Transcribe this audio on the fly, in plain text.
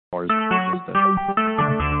Talk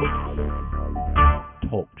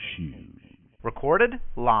shoes. Recorded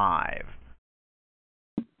live.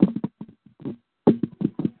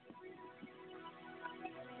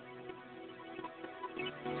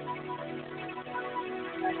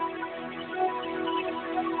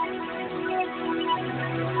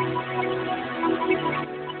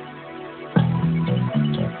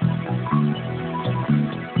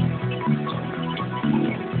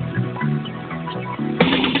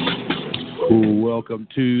 Welcome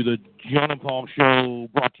to the Jon Paul Show,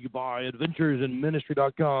 brought to you by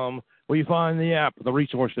AdventuresInMinistry.com, where you find the app, the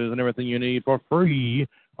resources, and everything you need for free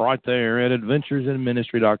right there at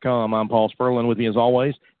AdventuresInMinistry.com. I'm Paul Sperlin. With me, as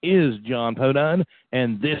always, is Jon Paul,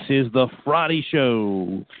 and this is the Friday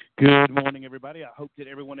Show. Good morning, everybody. I hope that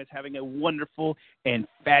everyone is having a wonderful and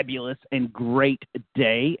fabulous and great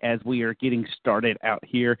day as we are getting started out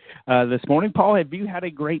here this morning. Paul, have you had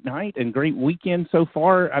a great night and great weekend so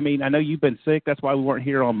far? I mean, I know you've been sick. That's why we weren't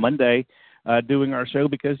here on Monday doing our show,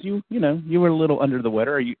 because you were a little under the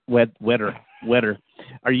weather. Are you wetter?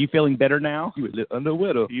 Are you feeling better now? You were under the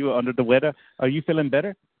weather. You were under the weather. Are you feeling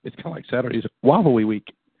better? It's kind of like Saturday's wobbly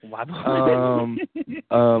week. I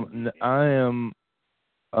am.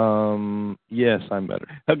 Yes, I'm better.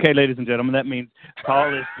 Okay, ladies and gentlemen, that means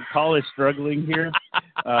Paul is struggling here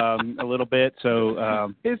a little bit, so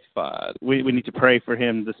it's fine. We need to pray for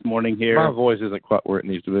him this morning here. My voice isn't quite where it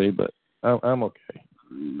needs to be, but I'm okay.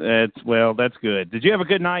 That's good. Did you have a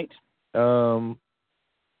good night?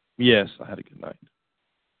 Yes, I had a good night.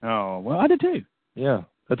 Oh, well, I did too. Yeah.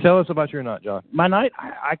 But tell us about your night, John. My night,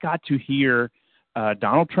 I got to hear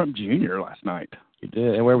Donald Trump Jr. last night. You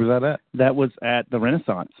did? And where was that at? That was at the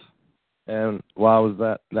Renaissance. And why was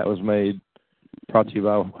that? That was brought to you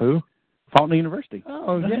by who? Fulton University.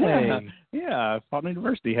 Oh, yay. Yeah, Fulton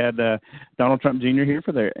University had Donald Trump Jr. here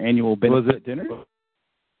for their annual benefit dinner.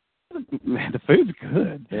 The food's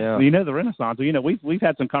good. Yeah. You know, the Renaissance, we've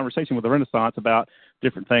had some conversation with the Renaissance about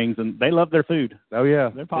different things, and they love their food. Oh,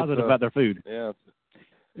 yeah. They're positive about their food. Yeah.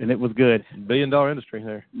 And it was good. $1 billion industry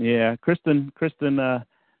there. Yeah. Kristen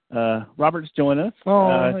Roberts joined us.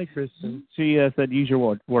 Oh, hey, Kristen. She said, use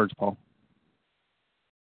your words, Paul.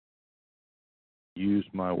 Use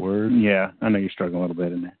my words? Yeah, I know you're struggling a little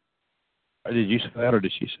bit in there. Did you say that, or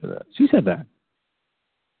did she say that? She said that.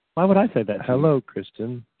 Why would I say that? Hello,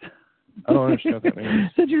 Kristen. I don't understand what that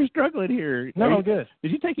means. Said you're struggling here. No, good.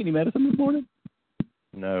 Did you take any medicine this morning?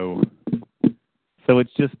 No. So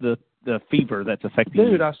it's just the fever that's affecting you.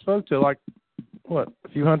 Dude, I spoke to a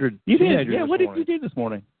few hundred you teenagers did? Yeah, what did you do this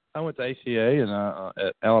morning? I went to ACA and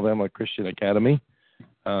at Alabama Christian Academy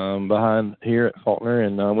behind here at Faulkner,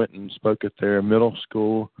 and I went and spoke at their middle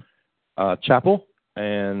school chapel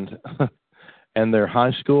and their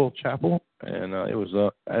high school chapel, and it was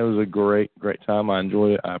a great time. I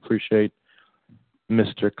enjoyed it. I appreciate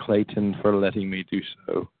Mr. Clayton for letting me do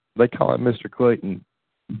so. They call it Mr. Clayton.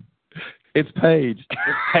 It's Paige.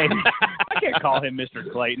 It's Paige. I can't call him Mr.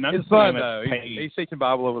 Clayton. It's fun though. He's teaching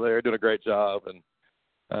Bible over there, doing a great job, and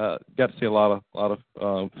got to see a lot of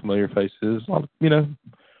familiar faces. A lot of,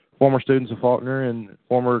 former students of Faulkner and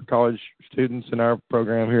former college students in our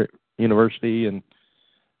program here at university, and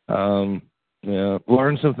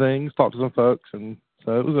learned some things, talked to some folks, and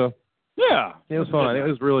so it was it was fun. It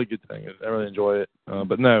was a really good thing. I really enjoyed it.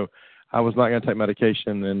 But no, I was not going to take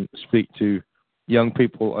medication and speak to young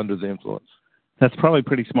people under the influence. That's probably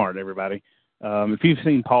pretty smart, everybody. If you've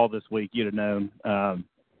seen Paul this week, you'd have known.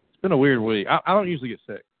 It's been a weird week. I don't usually get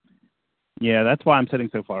sick. Yeah, that's why I'm sitting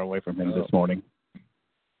so far away from him this morning.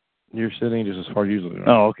 You're sitting just as far usually. Right?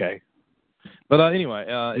 Oh, okay. But anyway,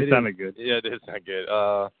 it sounded good. Yeah, it did sound good.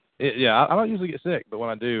 I don't usually get sick, but when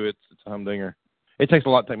I do, it's a humdinger. It takes a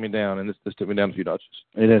lot to take me down, and this took me down a few notches.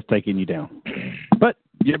 It is taking you down. But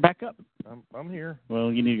you're back up. I'm here.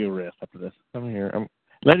 Well, you need to go rest after this. I'm here.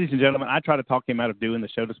 Ladies and gentlemen, I tried to talk him out of doing the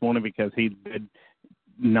show this morning because he did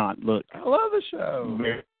not look. I love the show.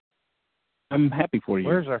 I'm happy for you.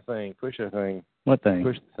 Where's our thing? Push our thing. What thing?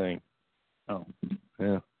 Push the thing. Oh.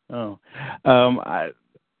 Yeah. Oh. I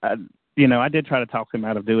did try to talk him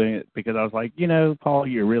out of doing it because I was like, Paul,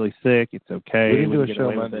 you're really sick. It's okay. We didn't do a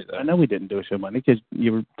show Monday. I know we didn't do a show Monday because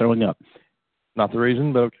you were throwing up. Not the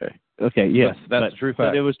reason, but okay. Okay, yes. That's a true fact.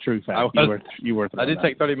 But it was true fact. You were I did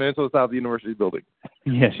take 30 minutes on the side of the university building.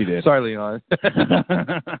 Yes, you did. Sorry, Leon.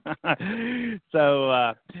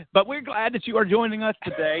 So, but we're glad that you are joining us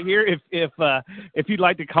today here. If you'd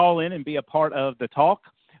like to call in and be a part of the talk,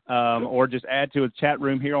 or just add to a chat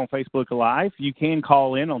room here on Facebook Live, you can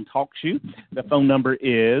call in on TalkShoe. The phone number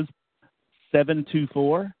is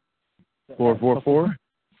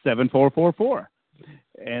 724-444-7444.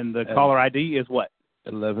 And the caller ID is what?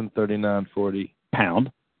 113940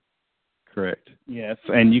 pound. Correct. Yes,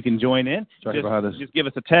 and you can join in. Just give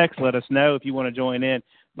us a text. Let us know if you want to join in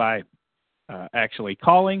by actually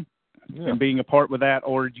calling and being a part with that,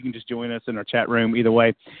 or you can just join us in our chat room. Either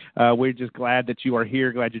way, we're just glad that you are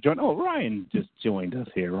here. Glad you joined. Oh, Ryan just joined us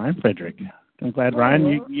here. Ryan Frederick. I'm glad,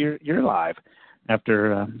 Ryan, you're live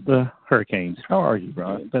after the hurricanes. How are you,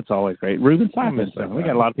 Brian? That's always great. Ruben Simon. We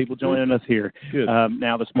got a lot of people joining us here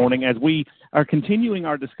now this morning as we are continuing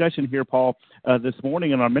our discussion here, Paul, this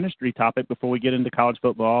morning on our ministry topic before we get into college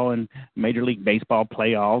football and Major League Baseball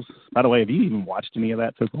playoffs. By the way, have you even watched any of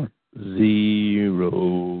that so far? Zero.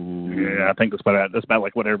 Yeah, I think that's about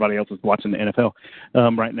like what everybody else is watching the NFL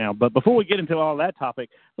right now. But before we get into all that topic,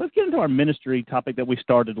 let's get into our ministry topic that we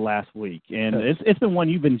started last week. And it's been one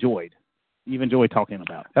you've enjoyed. You've enjoyed talking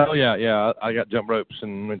about. Oh, yeah. I got jump ropes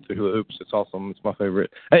and went through hula hoops. It's awesome. It's my favorite.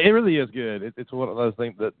 It really is good. It's one of those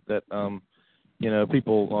things that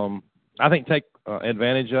people, I think, take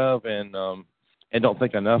advantage of and don't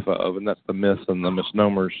think enough of, and that's the myths and the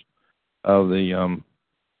misnomers of the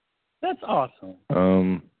That's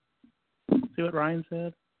awesome. See what Ryan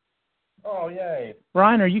said? Oh, yay.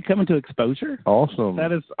 Ryan, are you coming to Exposure? Awesome.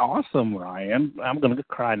 That is awesome, Ryan. I'm going to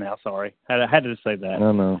cry now, sorry. I had to say that.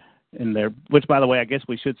 No. In there, which, by the way, I guess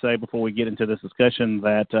we should say before we get into this discussion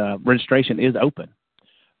that registration is open.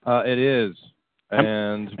 It is.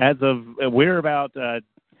 And as of, we're about a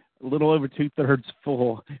little over 2/3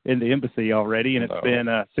 full in the embassy already, and it's been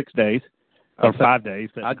 6 days or 5 days.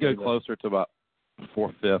 I'd go closer to about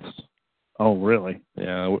 4/5. Oh, really?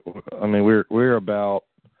 Yeah. I mean, we're about,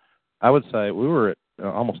 I would say we were at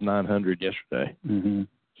almost 900 yesterday. Mm-hmm.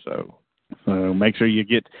 So make sure you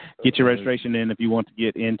get your registration in if you want to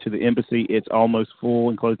get into the embassy. It's almost full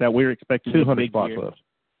and closed out. We're expecting 200 spots left.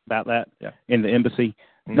 About that, yeah, in the embassy.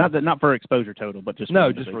 Mm-hmm. Not for Exposure total, but just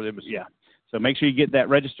for the embassy. Yeah. So make sure you get that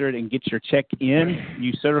registered and get your check in.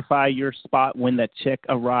 You certify your spot when that check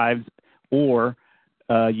arrives, or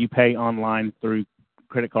you pay online through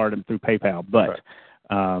credit card and through PayPal. But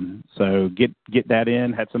so get that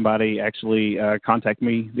in. Had somebody actually contact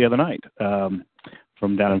me the other night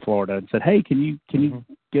from down in Florida and said, "Hey, can you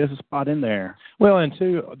get us a spot in there?" Well, and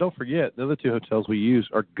don't forget, the other two hotels we use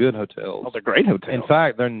are good hotels. Oh, they're great hotels. In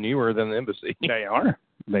fact, they're newer than the embassy. They are.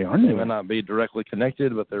 They are new. They may not be directly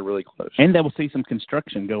connected, but they're really close. And they will see some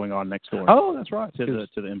construction going on next door. Oh, that's right. To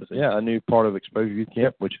the embassy. Yeah, a new part of Exposure Youth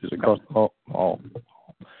Camp, which is across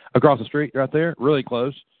the street right there, really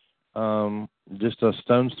close. Just a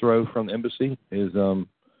stone's throw from the embassy is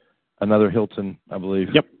another Hilton, I believe.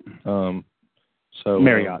 Yep. So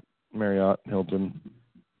Marriott, Hilton.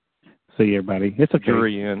 See everybody. It's okay.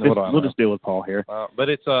 We'll just deal with Paul here. But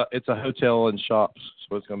it's a hotel and shops,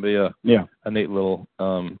 so it's going to be a neat little.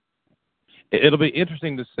 It'll be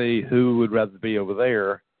interesting to see who would rather be over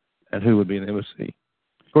there and who would be in the embassy.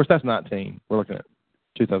 Of course, that's 19. We're looking at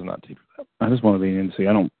 2019 for that. I just want to be in the embassy.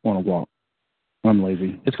 I don't want to walk. I'm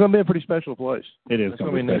lazy. It's going to be a pretty special place. It is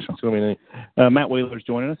going to be special. It's going to be neat. Matt Wheeler's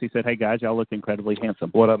joining us. He said, "Hey guys, y'all look incredibly handsome."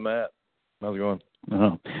 What up, Matt? How's it going?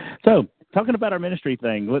 So, talking about our ministry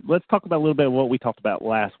thing, let's talk about a little bit of what we talked about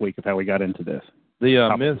last week of how we got into this.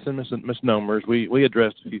 The myths and misnomers. We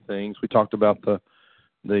addressed a few things. We talked about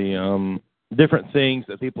the different things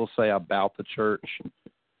that people say about the church.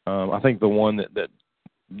 I think the one that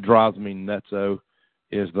drives me nutso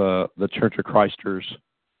is the Church of Christers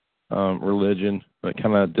religion that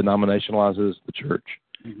kind of denominationalizes the church,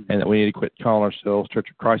 and that we need to quit calling ourselves Church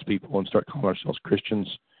of Christ people and start calling ourselves Christians.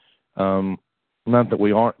 Not that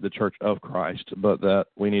we aren't the Church of Christ, but that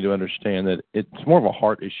we need to understand that it's more of a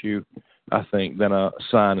heart issue, I think, than a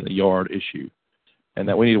sign in the yard issue, and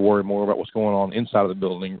that we need to worry more about what's going on inside of the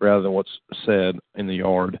building rather than what's said in the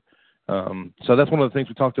yard. So that's one of the things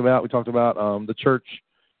we talked about. We talked about the church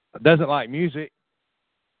doesn't like music.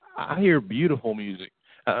 I hear beautiful music.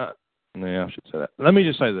 I should say that. Let me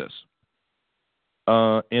just say this.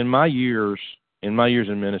 In my years in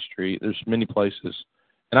ministry, there's many places,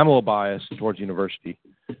 and I'm a little biased towards university,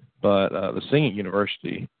 but the singing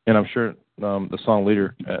university, and I'm sure the song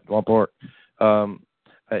leader at Jon Paul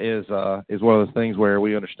is one of those things where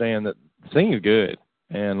we understand that singing is good,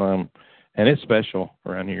 and it's special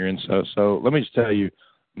around here. And so let me just tell you,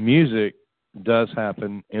 music does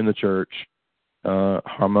happen in the church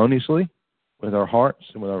harmoniously with our hearts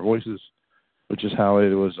and with our voices, which is how it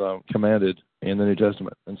was commanded in the New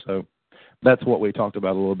Testament. And so that's what we talked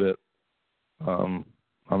about a little bit on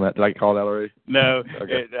that. Did I call that already? No.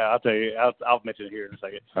 Okay. I'll tell you. I'll mention it here in a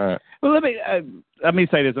second. All right. Well, let me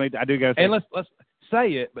say this. I do got to say. And let's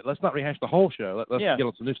say it, but let's not rehash the whole show. Let's get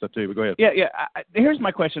on some new stuff too. But go ahead. Yeah. Here's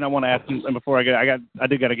my question I want to ask you, and before I go, I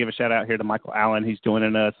do got to give a shout out here to Michael Allen. He's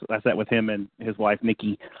joining us. I sat with him and his wife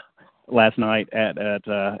Nikki last night at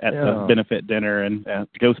the benefit dinner, and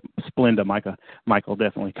go Splenda, Michael,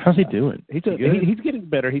 definitely. How's he doing? He's getting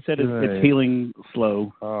better. He said it's healing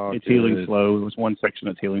slow. It's good. Healing slow. It was one section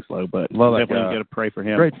that's healing slow, but definitely got to pray for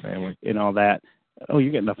him. Great family and all that. Oh,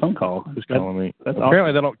 you're getting a phone call. Who's calling me? That's apparently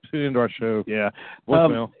awesome. They don't tune into our show. Yeah.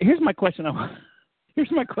 Voicemail. Here's my question.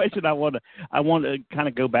 I want to kind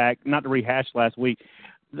of go back, not to rehash last week.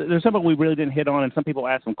 There's something we really didn't hit on, and some people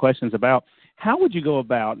asked some questions about. How would you go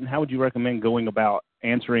about, and how would you recommend going about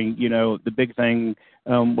answering, the big thing,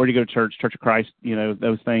 where do you go to church, Church of Christ,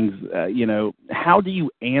 those things, how do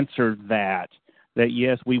you answer that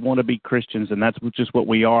yes, we want to be Christians, and that's just what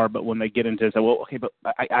we are, but when they get into it, say, well, okay, but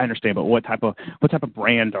I understand, but what type of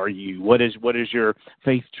brand are you? What is your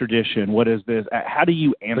faith tradition? What is this? How do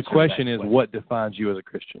you answer that? The question is, what defines you as a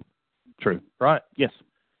Christian? True. Right? Yes.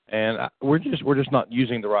 And we're just not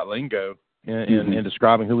using the right lingo in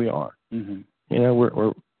describing who we are. Mm-hmm.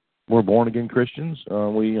 We're born again Christians.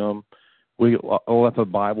 We let the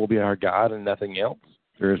Bible be our guide and nothing else.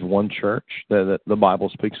 There is one church that the Bible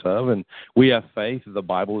speaks of, and we have faith that the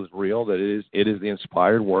Bible is real, that it is the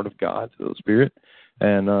inspired Word of God to the Spirit,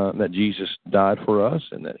 and that Jesus died for us,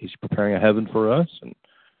 and that He's preparing a heaven for us, and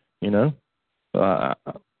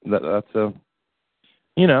that's a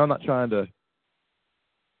I'm not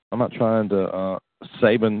trying to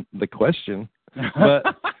Saban the question, but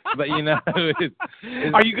are you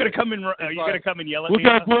going to come in? Are you going to come and yell at me? What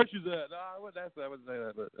kind of question is that? No, I wouldn't say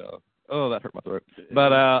that. But that hurt my throat.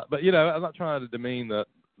 But I'm not trying to demean the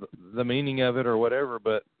meaning of it or whatever.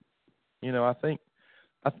 But I think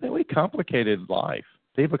we complicated life.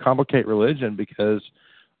 People complicate religion because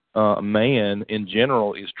man in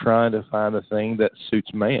general is trying to find the thing that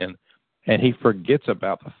suits man, and he forgets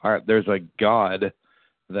about the fact there's a God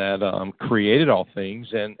that created all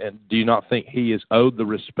things, and do you not think He is owed the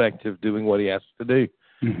respect of doing what He asks to do?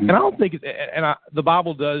 Mm-hmm. And I don't think the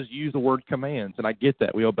Bible does use the word commands, and I get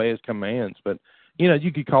that we obey His commands, but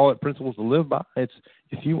you could call it principles to live by. It's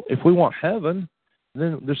if we want heaven,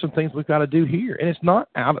 then there's some things we've got to do here, and it's not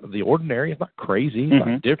out of the ordinary. It's not crazy. It's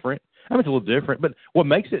not different. I mean, it's a little different, but what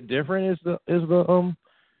makes it different is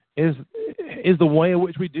the way in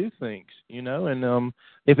which we do things, and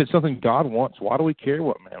if it's something God wants, why do we care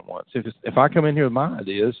what man wants? If I come in here with my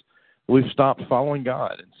ideas, we've stopped following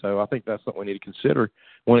God, and so I think that's something we need to consider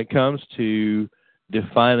when it comes to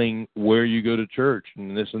defining where you go to church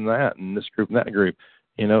and this and that and this group and that group.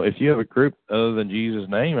 If you have a group other than Jesus'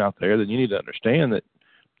 name out there, then you need to understand that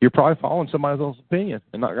you're probably following somebody else's opinion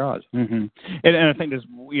and not God's. Mm-hmm. And I think there's,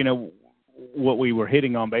 what we were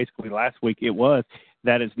hitting on basically last week, it was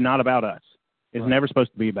that it's not about us. It's never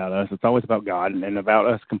supposed to be about us. It's always about God and about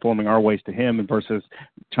us conforming our ways to Him versus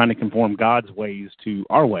trying to conform God's ways to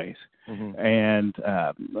our ways. Mm-hmm. And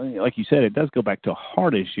like you said, it does go back to a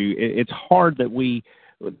heart issue. It's hard that we,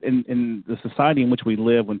 in the society in which we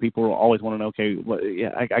live, when people always want to know, okay,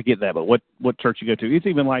 I get that, but what church you go to? It's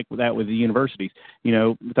even like that with the universities. We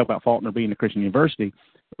talk about Faulkner being a Christian university.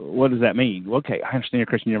 What does that mean? Well, okay, I understand you're a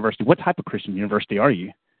Christian university. What type of Christian university are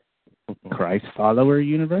you? Christ Follower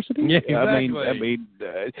University? Yeah, exactly. I mean,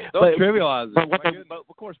 don't trivialize it. But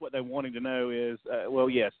of course, what they're wanting to know is,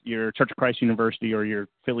 yes, you're Church of Christ University, or you're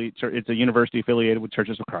it's a university affiliated with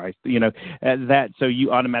Churches of Christ. So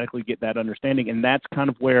you automatically get that understanding, and that's kind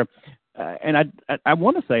of where. And I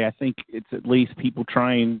want to say, I think it's at least people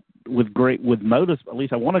trying with motives. At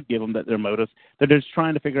least I want to give them their motives. They're just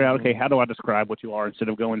trying to figure out, okay, how do I describe what you are instead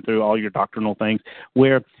of going through all your doctrinal things.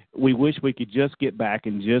 Where we wish we could just get back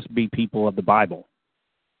and just be people of the Bible.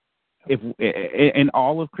 If in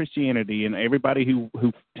all of Christianity and everybody who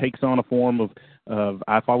takes on a form of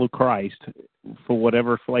I follow Christ for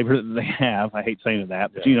whatever flavor that they have. I hate saying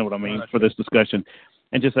that, but you know what I mean for this discussion.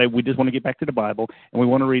 And just say, we just want to get back to the Bible, and we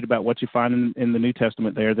want to read about what you find in the New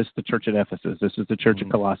Testament there. This is the church at Ephesus. This is the church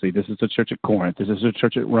at Colossae. This is the church at Corinth. This is the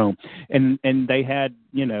church at Rome. And they had,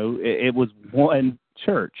 it was one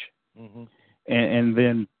church. Mm-hmm. And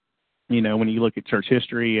then, when you look at church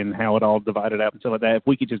history and how it all divided up and stuff like that, if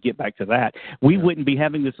we could just get back to that, we wouldn't be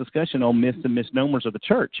having this discussion on myths and misnomers of the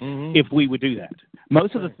church if we would do that.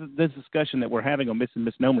 Most of this discussion that we're having on myths and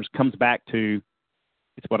misnomers comes back to,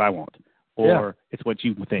 it's what I want. Or it's what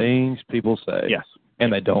you think. Things people say. Yes.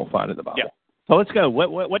 And they don't find it in the Bible. Yeah. So let's go.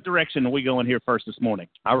 What direction are we going here first this morning?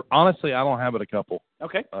 Honestly, I don't have but a couple.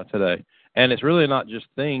 Okay. Today. And it's really not just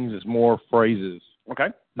things, it's more phrases. Okay.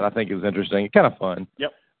 That I think is interesting. It's kind of fun.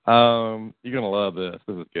 Yep. You're going to love this.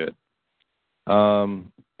 This is good.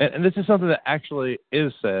 And this is something that actually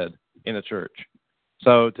is said in a church.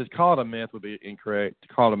 So to call it a myth would be incorrect. To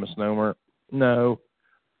call it a misnomer, no.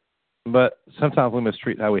 But sometimes we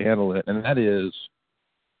mistreat how we handle it, and that is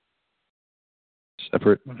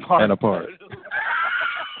separate and apart.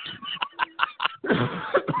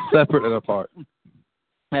 Separate and apart.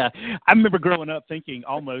 Yeah, I remember growing up thinking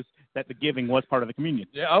almost that the giving was part of the communion.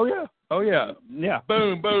 Yeah. Oh yeah. Oh yeah. Yeah.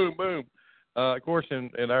 Boom. Boom. Boom. Of course, in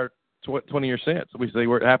our 20-year sense, we see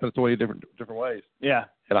where it happens 20 different ways. Yeah.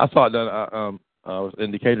 And I saw it done. I was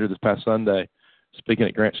in Decatur this past Sunday, speaking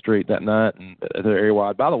at Grant Street that night, and they're area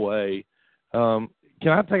wide. By the way, can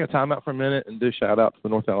I take a time out for a minute and do a shout out to the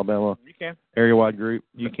North Alabama area wide group?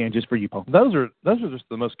 You can, just for you, Paul. Those are just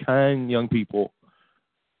the most kind young people.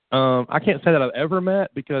 I can't say that I've ever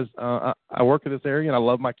met because I work in this area and I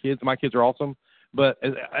love my kids. My kids are awesome, but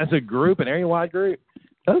as a group, an area wide group,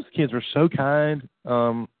 those kids were so kind.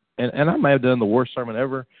 And I may have done the worst sermon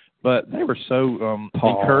ever, but they were so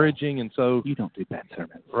encouraging and so. You don't do bad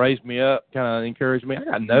sermons. Raised me up, kind of encouraged me. I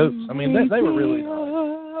got notes. I mean, they were really.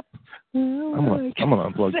 I'm gonna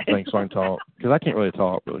unplug the thing so I can talk because I can't really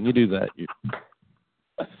talk. But when you do that, you.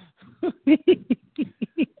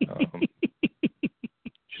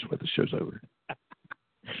 Just wait, the show's over.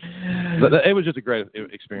 But it was just a great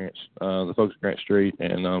experience. The folks at Grant Street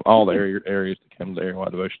and all the areas that come to the area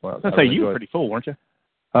wide devotional. I say you were pretty full, weren't you?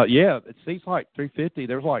 Yeah, it seats like 350.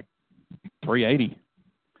 There was like 380.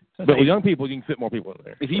 But with young people, you can fit more people in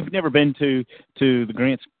there. If you've never been to the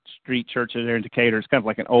Grant Street Church there in Decatur, it's kind of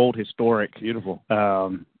like an old historic, beautiful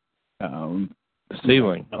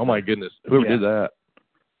ceiling. Oh my goodness, whoever did that,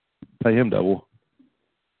 pay him double.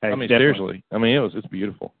 Hey, I mean, definitely. seriously. I mean, it's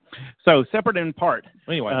beautiful. So separate and apart.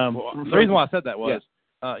 Anyway, the reason why I said that was,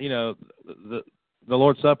 the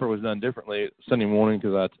Lord's Supper was done differently Sunday morning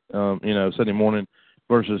because Sunday morning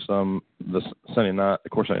versus the Sunday night.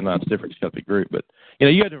 Of course, Sunday night's different. It's got to be group, but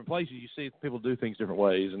you go different places. You see people do things different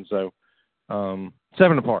ways, and so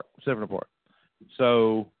seven apart.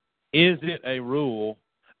 So, is it a rule?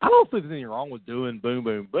 I don't think there's anything wrong with doing boom,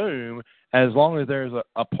 boom, boom, as long as there's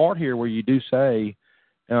a part here where you do say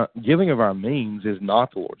giving of our means is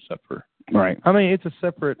not the Lord's Supper. Right. I mean, it's a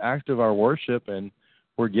separate act of our worship, and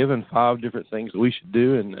we're given 5 different things that we should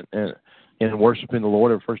do, and worshiping the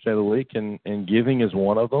Lord every first day of the week, and giving is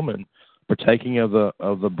one of them, and partaking of the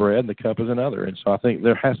bread and the cup is another. And so I think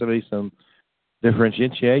there has to be some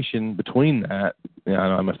differentiation between that. Yeah, I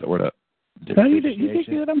know I messed that word up. No, you did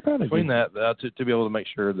good. I'm proud of you. Between that, to be able to make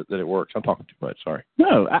sure that it works. I'm talking too much. Sorry.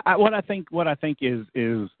 No, what I think is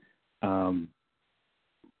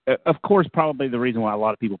of course, probably the reason why a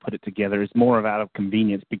lot of people put it together is more of out of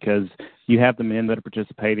convenience, because you have the men that are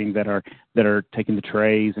participating that are taking the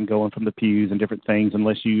trays and going from the pews and different things.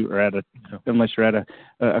 Unless you're at a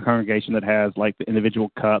congregation that has like the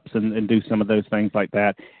individual cups and do some of those things like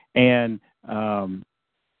that. And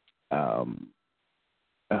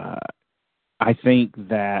I think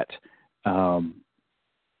that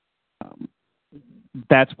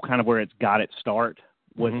that's kind of where it's got its start,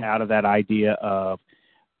 was out of that idea of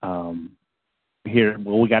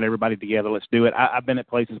we got everybody together, let's do it. I've been at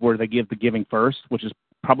places where they give the giving first, which is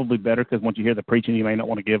probably better, because once you hear the preaching, you may not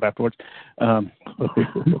want to give afterwards. The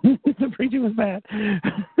preaching was bad.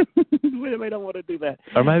 We may not want to do that.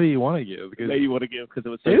 Or maybe you want to give. Maybe you want to give because it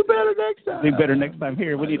was do better next time. Do better next time.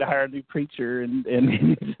 Here, we need to hire a new preacher and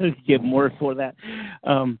give more for that.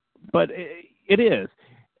 But it is.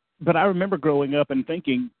 But I remember growing up and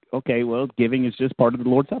thinking, okay, well, giving is just part of the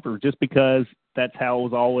Lord's Supper, just because that's how it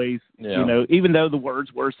was always, even though the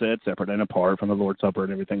words were said separate and apart from the Lord's Supper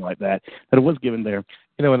and everything like that, that it was given there.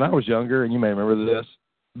 When I was younger, and you may remember this,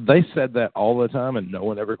 they said that all the time, and no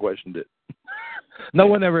one ever questioned it. No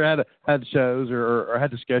one ever had shows or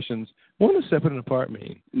had discussions. What does separate and apart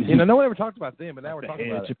mean? No one ever talked about them, but now we're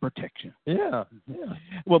talking about it. Edge of protection. Yeah.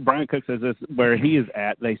 Well, Brian Cook says this, where he is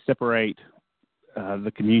at, they separate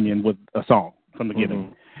the communion with a song from the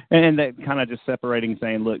giving. And that kind of just separating,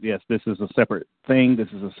 saying, look, yes, this is a separate thing. This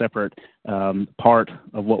is a separate part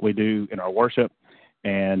of what we do in our worship.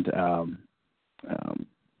 And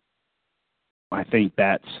I think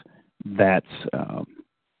that's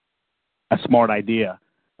a smart idea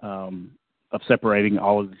of separating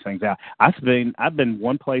all of these things out. I've been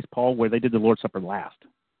one place, Paul, where they did the Lord's Supper last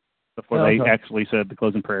before they actually said the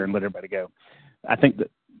closing prayer and let everybody go. I think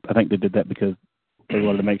they did that because they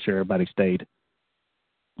wanted to make sure everybody stayed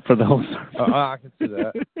for the whole service. I can see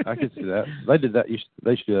that. They did that.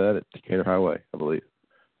 They should do that at Decatur Highway, I believe.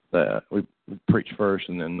 We preach first,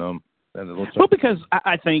 and then Well, because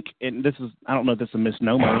I think, and I don't know if this is a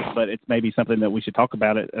misnomer, but it's maybe something that we should talk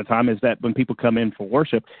about at a time, is that when people come in for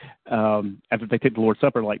worship, after they take the Lord's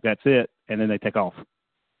Supper, like that's it, and then they take off.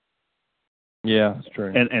 Yeah, that's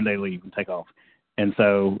true. And they leave and take off. And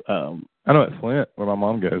so I know at Flint, where my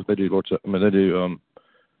mom goes, they do Lord's Supper. I mean, they do,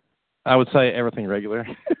 I would say everything regular.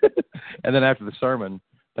 And then after the sermon,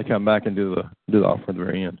 they come back and do the offering at the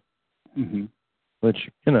very end. Mm-hmm. Which,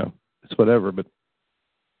 it's whatever, but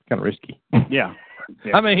kind of risky. Yeah.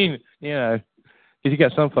 I mean, because you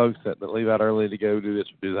got some folks that leave out early to go do this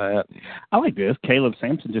or do that. I like this. Caleb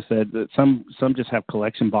Sampson just said that some just have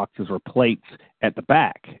collection boxes or plates at the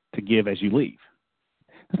back to give as you leave.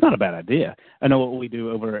 That's not a bad idea. I know what we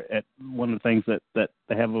do over at one of the things that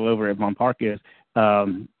they have over at Von Park is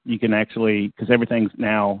you can actually, because everything's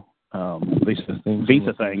now Visa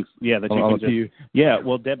things. Yeah, that you can just. Pew. Yeah,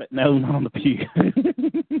 well, debit. No, not on the pew.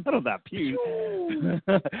 Not on that pew.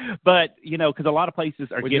 But because a lot of places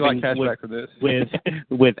are Would giving you like cashback for this?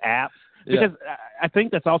 with apps. Yeah. Because I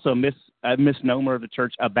think that's also a misnomer of the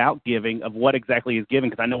church about giving, of what exactly is giving.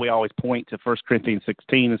 Because I know we always point to 1 Corinthians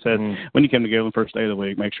 16 and says, when you come to give on the first day of the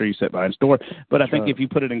week, make sure you sit by his door. But that's I think if you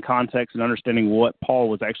put it in context and understanding what Paul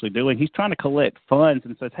was actually doing, he's trying to collect funds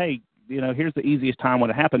and says, hey, here's the easiest time when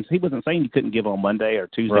it happens. He wasn't saying you couldn't give on Monday or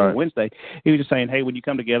Tuesday or Wednesday. He was just saying, hey, when you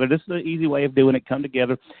come together, this is the easy way of doing it. Come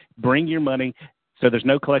together, bring your money. So there's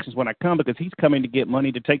no collections when I come, because he's coming to get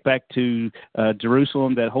money to take back to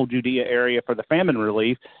Jerusalem, that whole Judea area, for the famine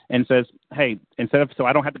relief, and says, hey, so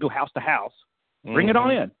I don't have to go house to house, bring it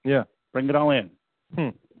all in. Yeah. Bring it all in.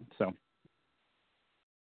 So.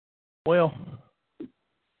 Well,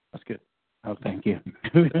 that's good. Oh, thank you.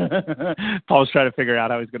 Paul's trying to figure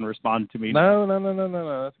out how he's going to respond to me. No,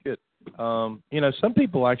 that's good. Some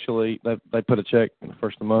people actually, they put a check in the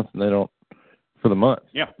first of the month and they don't for the month.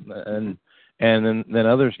 Yeah. And then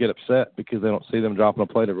others get upset because they don't see them dropping a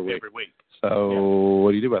plate every week. So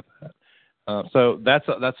what do you do about that? So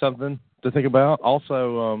that's something to think about.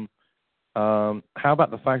 Also, how about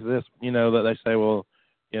the fact of this? That they say, well,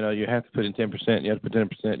 you have to put in 10%, you have to put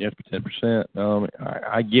 10%, you have to put 10%.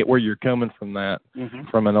 I get where you're coming from that,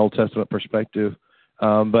 from an Old Testament perspective.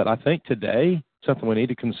 But I think today, something we need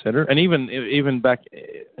to consider, and even back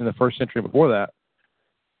in the first century before that,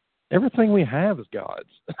 everything we have is God's.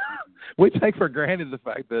 We take for granted the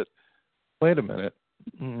fact that, wait a minute,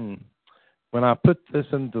 when I put this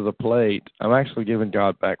into the plate, I'm actually giving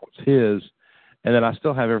God back what's His, and then I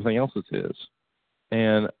still have everything else that's His.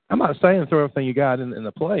 And I'm not saying throw everything you got in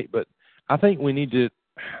the plate, but I think we need to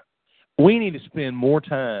spend more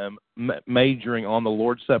time majoring on the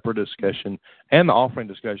Lord's Supper discussion and the offering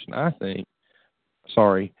discussion, I think,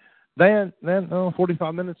 than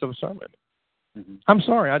 45 minutes of a sermon. I'm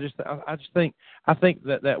sorry. I think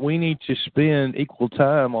that we need to spend equal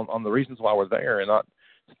time on the reasons why we're there, and not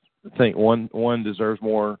think one deserves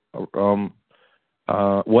more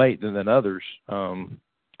weight than others. Of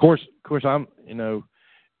course, I'm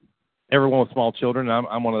everyone with small children.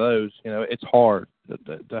 I'm one of those. It's hard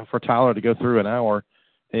for Tyler to go through an hour.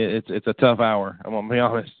 It's a tough hour. I'm gonna be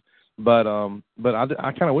honest. But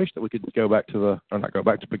I kind of wish that we could go to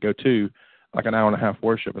like an hour and a half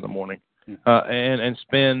worship in the morning. And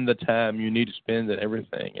spend the time you need to spend at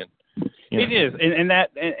everything. And it is, and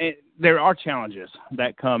there are challenges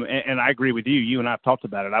that come, and I agree with you. You and I have talked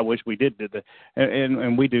about it. I wish we did the,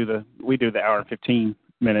 and we do the hour and 15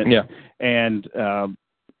 minutes. Yeah, and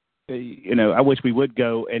I wish we would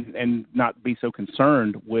go and not be so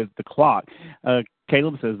concerned with the clock.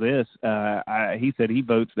 Caleb says this. He said he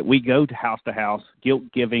votes that we go to house, guilt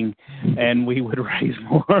giving, and we would raise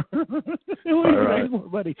more. Raise more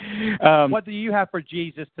money. What do you have for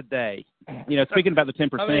Jesus today? Speaking about the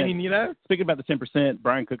 10%. I mean, Speaking about the 10%,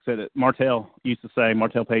 Brian Cook said it. Martell Pace used to say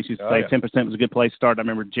 10% was a good place to start. I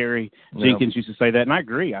remember Jerry Jenkins used to say that, and I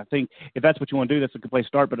agree. I think if that's what you want to do, that's a good place to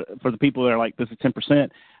start. But for the people that are like, this is 10%,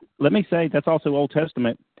 let me say that's also Old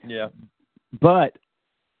Testament. Yeah. But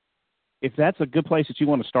if that's a good place that you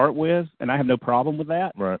want to start with, and I have no problem with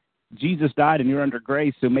that, right? Jesus died and you're under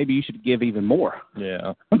grace, so maybe you should give even more.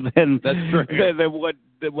 Yeah, than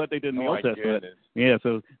what they did in the Old Testament. Yeah,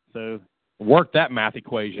 so work that math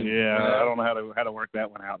equation. Yeah, I don't know how to work that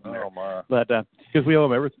one out. Oh my! But because we owe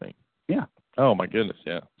him everything. Yeah. Oh my goodness,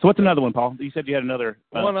 yeah. So what's another one, Paul? You said you had another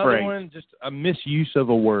other one, just a misuse of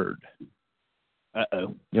a word.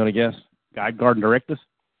 Uh-oh. You want to guess? Guide, guard, and direct us?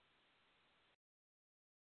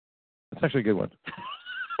 That's actually a good one.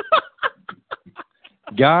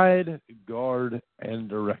 Guide, guard, and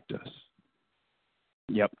direct us.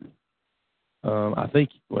 Yep. I think,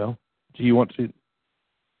 do you want to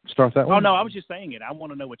start that one? Oh, no, I was just saying it. I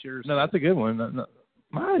want to know what yours is. No, that's a good one. No.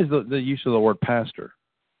 Mine is the use of the word pastor.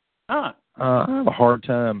 Ah. I have a hard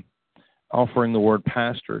time offering the word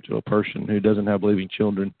pastor to a person who doesn't have believing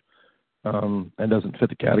children and doesn't fit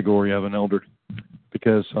the category of an elder.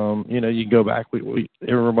 Because, you go back,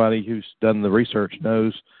 everybody who's done the research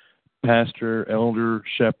knows pastor, elder,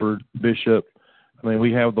 shepherd, bishop. I mean,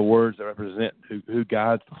 we have the words that represent who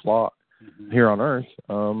guides the flock here on earth.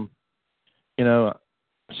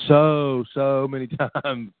 So many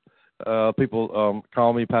times people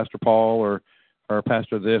call me Pastor Paul or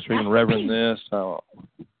Pastor this or even Reverend this.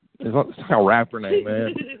 It's like a rapper name,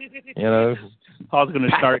 man. Paul's going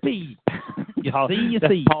to start.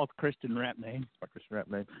 That's Paul's Christian rap name. My Christian rap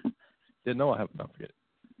name. Didn't know I have it. Don't forget it.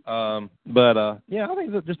 I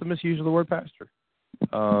think it's just a misuse of the word pastor.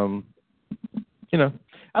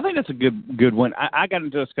 I think that's a good one. I got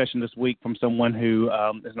into a discussion this week from someone who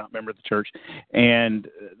is not a member of the church, and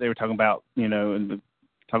they were talking about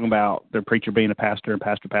their preacher being a pastor and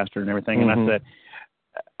pastor and everything. Mm-hmm. And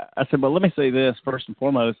I said, well, let me say this first and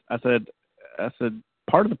foremost. I said,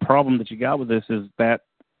 part of the problem that you got with this is that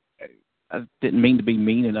I didn't mean to be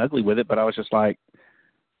mean and ugly with it, but I was just like,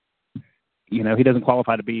 he doesn't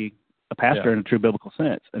qualify to be a pastor in a true biblical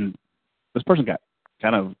sense. And this person got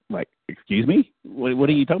kind of like, excuse me, what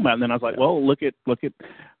are you talking about? And then I was like, well, look at 1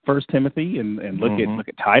 Timothy and look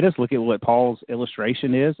at Titus, look at what Paul's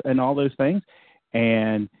illustration is and all those things.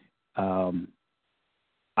 And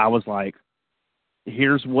I was like,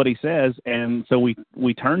 here's what he says. And so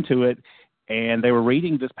we turned to it, and they were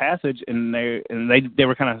reading this passage, and they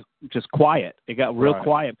were kind of just quiet. It got real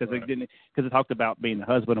quiet because it talked about being the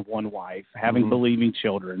husband of one wife, having believing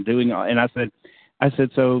children, doing all. And I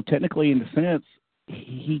said, so technically, in a sense,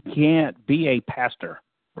 he can't be a pastor,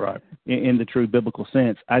 right? In the true biblical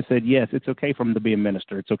sense. I said, yes, it's okay for him to be a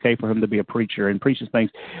minister. It's okay for him to be a preacher and preaches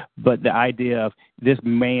things. But the idea of this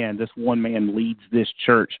one man leads this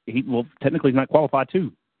church, technically he's not qualified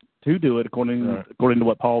to do it according to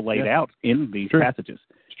what Paul laid out in these passages.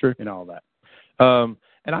 It's true. And all that.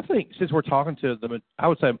 And I think since we're talking to I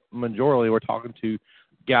would say majority we're talking to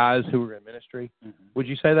guys who are in ministry. Mm-hmm. Would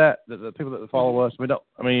you say that the people that follow us? You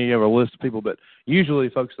have a list of people, but usually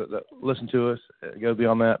folks that listen to us go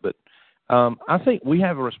beyond that. But I think we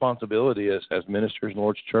have a responsibility as ministers in the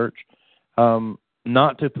Lord's church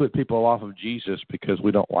not to put people off of Jesus because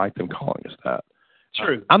we don't like them calling us that.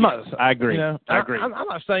 True. I agree. I agree. I'm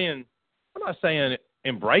not saying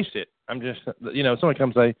embrace it. I'm just somebody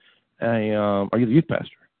comes say, "Hey, are you the youth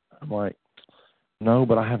pastor?" I'm like, "No,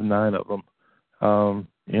 but I have 9 of them."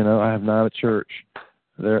 I have 9 at church.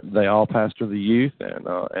 They all pastor the youth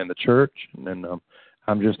and the church, and then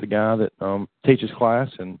I'm just a guy that teaches class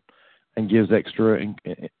and gives extra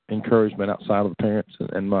encouragement outside of the parents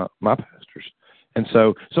and my pastors. And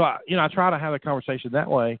so I try to have a conversation that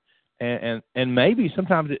way, and maybe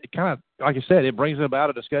sometimes it kind of, like I said, it brings about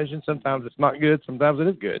a discussion. Sometimes it's not good, sometimes it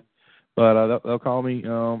is good. But they'll call me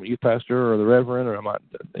youth pastor or the reverend, or I might,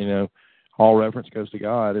 all reference goes to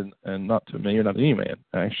God and not to me or not to any man,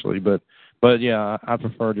 actually. But yeah, I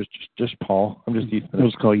prefer just Paul. I'm just youth minister. I'll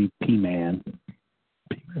just call you P-Man.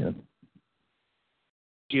 P-Man.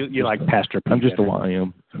 You like Pastor P. I'm just a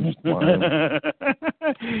YM. I'm just a YM.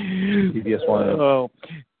 PBS YM. Oh,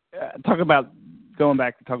 going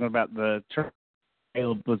back to talking about the church.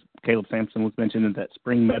 Caleb Sampson was mentioning that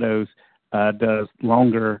Spring Meadows does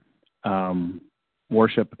longer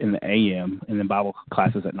worship in the AM and then Bible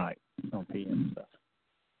classes at night on PM stuff.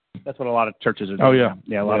 That's what a lot of churches are doing. Oh, yeah.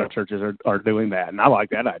 Yeah, a lot of churches are doing that, and I like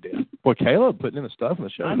that idea. Boy, Caleb putting in the stuff in the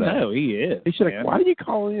show. I know, he is. He should have. Why do you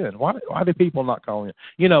call in? Why do people not call in?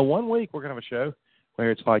 1 week we're going to have a show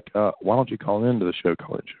where it's like, why don't you call into the show,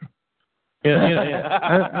 call-in show? Yeah.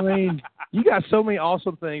 I mean, you got so many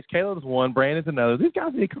awesome things. Caleb's one, Brandon's another. These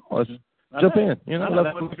guys need to call us. Jump in. You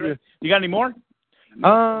got any more?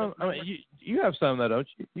 You have some, though, don't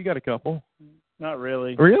you? You got a couple. Not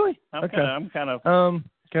really. Really? I'm kind of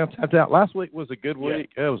tapped out. Last week was a good week.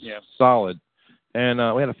 Yeah. It was solid. And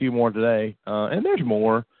we had a few more today. And there's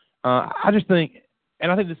more. I just think,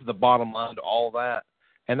 and I think this is the bottom line to all that,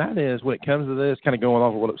 and that is when it comes to this, kind of going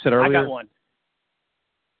off of what I said earlier. I got one.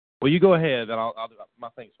 Well, you go ahead, and I'll do my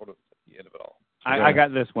thing sort of at the end of it all. So I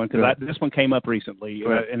got this one because this one came up recently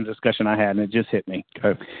in a discussion I had, and it just hit me.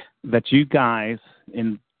 Okay. That you guys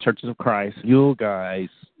in Churches of Christ,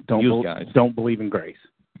 don't believe in grace.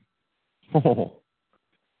 Oh.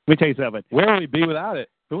 Let me tell you something. Where would we be without it?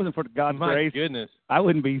 If it wasn't for God's My grace, goodness, I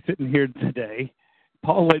wouldn't be sitting here today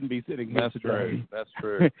Paul wouldn't be sitting here That's today. true. That's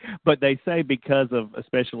true. But they say because of,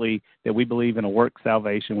 especially that we believe in a work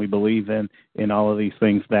salvation, we believe in all of these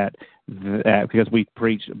things that because we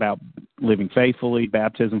preach about living faithfully,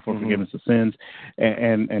 baptism for forgiveness of sins,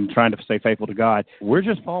 and trying to stay faithful to God. We're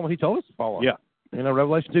just following what he told us to follow. Yeah.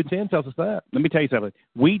 Revelation 2:10 tells us that. Let me tell you something.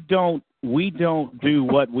 We don't do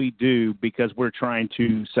what we do because we're trying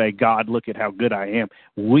to say, God, look at how good I am.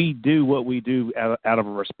 We do what we do out of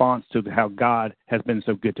a response to how God has been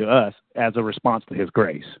so good to us as a response to his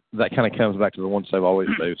grace. That kind of comes back to the once saved, always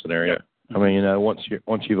saved scenario. I mean, once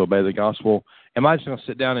you've obeyed the gospel, am I just going to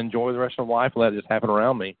sit down and enjoy the rest of my life and let it just happen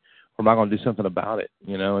around me? Or am I going to do something about it?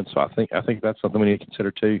 And so I think that's something we need to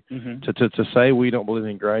consider too. To say we don't believe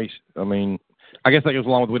in grace, I mean, I guess that goes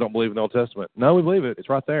along with we don't believe in the Old Testament. No, we believe it. It's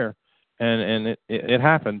right there. And it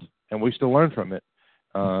happened, and we still learn from it.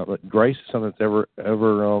 But grace is something that's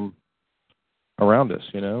ever around us.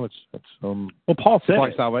 It's well, Paul said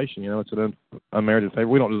like salvation. It's an unmerited favor.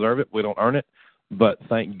 We don't deserve it. We don't earn it. But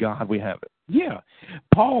thank God we have it. Yeah.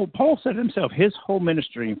 Paul said himself, his whole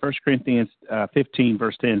ministry in 1 Corinthians 15,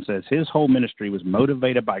 verse 10 says, his whole ministry was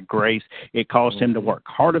motivated by grace. It caused him to work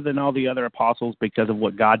harder than all the other apostles because of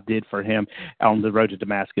what God did for him on the road to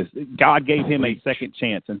Damascus. God gave him a second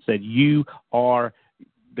chance and said, you are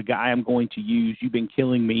the guy I'm going to use. You've been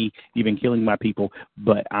killing me. You've been killing my people,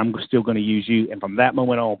 but I'm still going to use you. And from that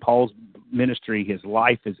moment on, Paul's ministry, his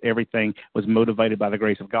life, his everything was motivated by the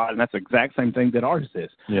grace of God. And that's the exact same thing that ours is.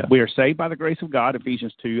 Yeah. We are saved by the grace of God,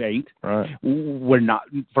 Ephesians 2:8. Right. We're not,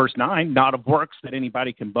 verse 9, not of works that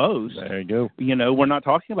anybody can boast. There you go. We're not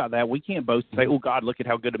talking about that. We can't boast and say, oh, God, look at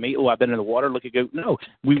how good to me. Oh, I've been in the water. Look at go. No,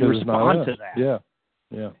 we respond to that. Yeah.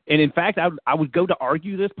 Yeah. And in fact, I would go to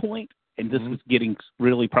argue this point, and this was getting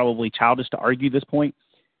really probably childish to argue this point.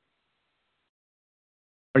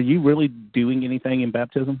 Are you really doing anything in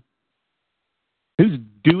baptism? Who's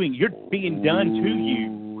doing? You're being done to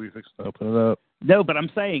you. We fixed to open it up. No, but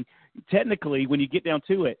I'm saying, technically, when you get down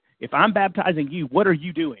to it, if I'm baptizing you, what are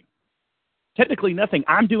you doing? Technically, nothing.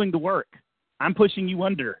 I'm doing the work. I'm pushing you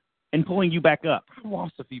under and pulling you back up. I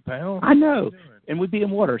lost a few pounds. I know. And we'd be in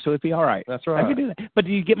water, so it'd be all right. That's right. I could do that. But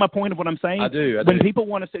do you get my point of what I'm saying? I do. When people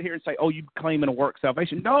want to sit here and say, oh, you claim in a work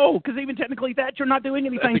salvation. No, because even technically that, you're not doing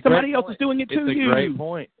anything. Somebody else is doing it to you. It's a great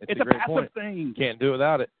point. It's a passive thing. You can't do it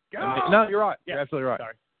without it. No, you're right. Yeah. You're absolutely right.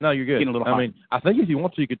 Sorry. No, you're good. I mean, I think if you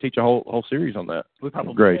want to, you could teach a whole series on that. We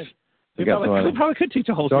probably Grace. We probably could teach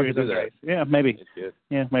a whole series on Grace. Yeah, maybe.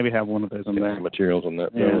 Yeah, maybe have one of those on there. Materials on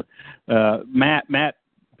that. Yeah. Matt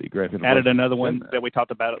be great added another one that we talked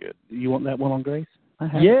about. Good. You want that one on Grace?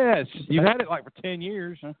 Yes. You've had it like for 10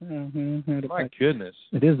 years. My goodness.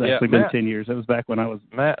 It is actually been 10 years. It was back when I was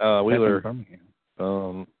Matt Wheeler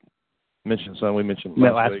mentioned some. We mentioned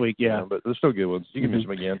last week. Yeah. But there's still good ones. You can mention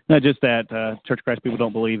them again. No, just that Church of Christ people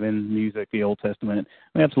don't believe in music, the Old Testament.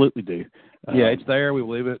 We absolutely do. Yeah, it's there. We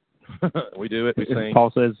believe it. We do it. We sing.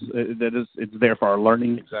 Paul says that it's there for our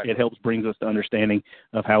learning. Exactly. It helps brings us to understanding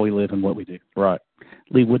of how we live and what we do. Right.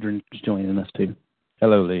 Lee Woodring is joining us too.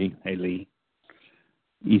 Hello, Lee. Hey, Lee.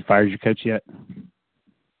 You fired your coach yet?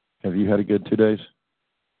 Have you had a good 2 days?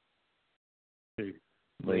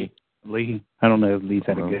 Lee. I don't know if Lee's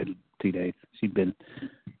had a good 2 days. She's been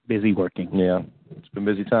busy working. Yeah. It's been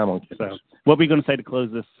a busy time on campus. So, what were you going to say to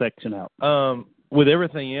close this section out? With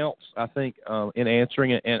everything else, I think in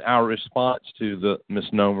answering it and our response to the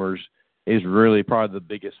misnomers is really probably the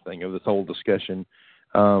biggest thing of this whole discussion.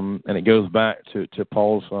 And it goes back to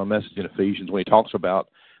Paul's message in Ephesians when he talks about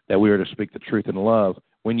that we are to speak the truth in love.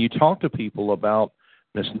 When you talk to people about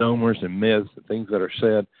misnomers and myths and things that are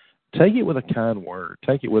said, take it with a kind word.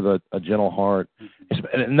 Take it with a gentle heart.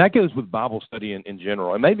 And that goes with Bible study in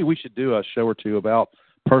general. And maybe we should do a show or two about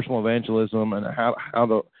personal evangelism and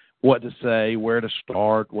what to say, where to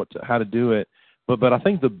start, how to do it. But I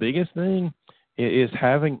think the biggest thing is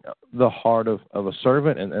having the heart of a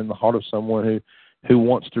servant and the heart of someone who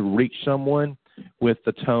wants to reach someone with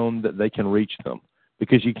the tone that they can reach them.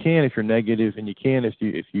 Because you can if you're negative, and you can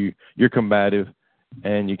if you're combative,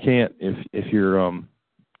 and you can't if you're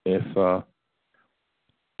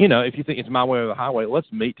if you think it's my way or the highway.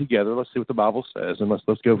 Let's meet together. Let's see what the Bible says, and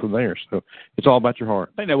let's go from there. So it's all about your heart.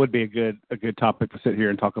 I think that would be a good topic to sit here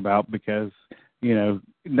and talk about because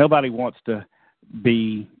nobody wants to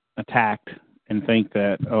be attacked and think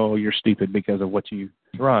that you're stupid because of what you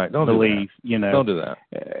don't believe. Don't do that.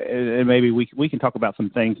 And maybe we can talk about some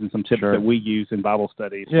things and some tips that we use in Bible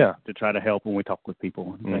studies to try to help when we talk with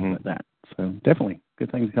people and things like that. So definitely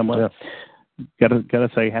good things to come up. Yeah. Gotta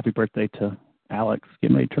say happy birthday to Alex,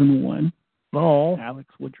 getting ready to turn 1. Oh, Alex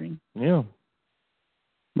Woodring. Yeah.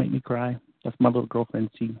 Make me cry. That's my little girlfriend.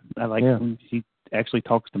 I like when she actually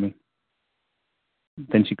talks to me.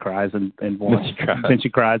 Then she cries and wants. Then she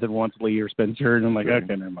cries and wants Lee or Spencer, and I'm like,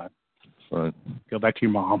 okay, never mind. Fun. Go back to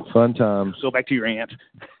your mom. Fun times. Go back to your aunt.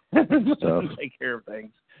 Take care of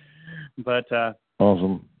things. But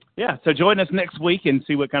awesome. Yeah, so join us next week and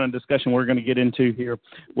see what kind of discussion we're going to get into here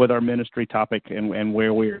with our ministry topic and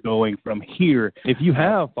where we're going from here. If you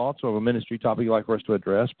have thoughts of a ministry topic you'd like for us to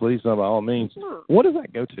address, please, by all means. What does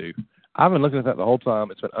that go to? I've been looking at that the whole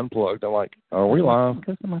time. It's been unplugged. I'm like, are we live? It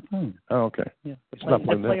goes to my phone. Oh, okay. Yeah, it's not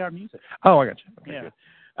plugged in. Play our music. Oh, I got you. Okay,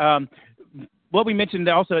 yeah. What we mentioned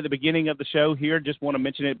also at the beginning of the show here, just want to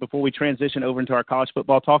mention it before we transition over into our college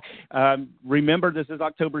football talk. Remember, this is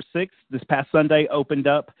October 6th. This past Sunday opened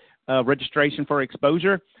up registration for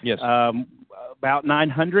exposure. Yes. About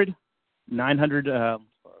 900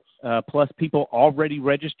 plus people already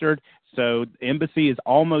registered. So the embassy is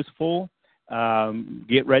almost full.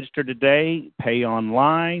 Get registered today. Pay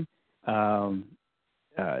online.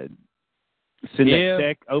 Send a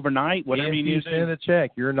check overnight, whatever you need to send a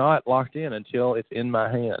check. You're not locked in until it's in my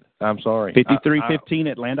hand. I'm sorry. 5315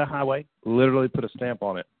 Atlanta Highway. Literally put a stamp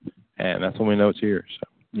on it, and that's when we know it's here. So.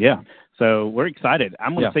 Yeah. So we're excited.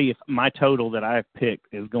 I'm going to see if my total that I've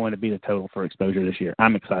picked is going to be the total for exposure this year.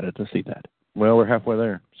 I'm excited to see that. Well, we're halfway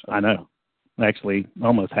there. So. I know. Actually,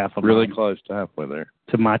 almost half of really mine. Close to halfway there.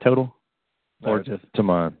 To my total? Or just to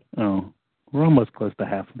mine. Oh. We're almost close to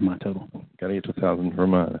half of my total. Got to get to 1,000 for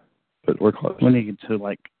mine. But we're close. We need to get to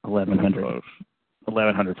like 1,100.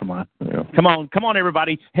 1,100 for mine. Yeah. Come on,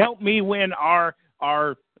 everybody. Help me win our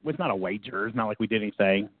it's not a wager. It's not like we did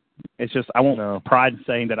anything. It's just I won't pride in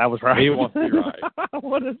saying that I was right. He wants to be right. I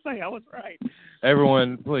want to say I was right.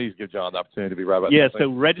 Everyone, please give John the opportunity to be right about that. Yeah,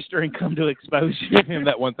 so register and come to exposure. Give him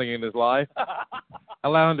that one thing in his life.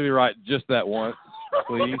 Allow him to be right just that once,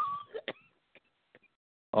 please.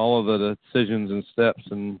 All of the decisions and steps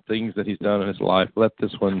and things that he's done in his life. Let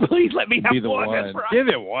this one please let me have be the one. That's right. Give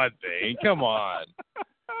him one thing. Come on.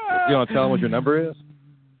 You want to tell him what your number is?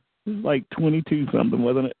 It's like 22 something,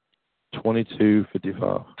 wasn't it?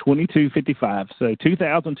 2255. 2255. So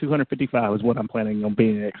 2,255 is what I'm planning on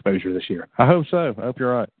being in exposure this year. I hope so. I hope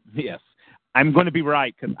you're right. Yes. I'm going to be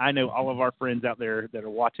right because I know all of our friends out there that are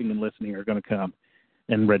watching and listening are going to come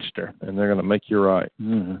and register. And they're going to make you right.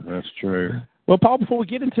 That's true. Well, Paul, before we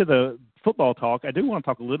get into the football talk, I do want to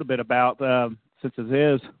talk a little bit about, since it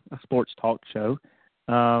is a sports talk show,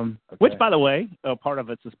 which, by the way, part of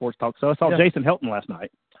it's a sports talk. So I saw Jason Helton last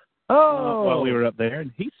night while we were up there,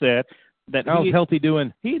 and he said that how's Healthy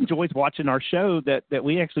doing? He enjoys watching our show, that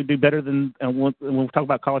we actually do better than, when we talk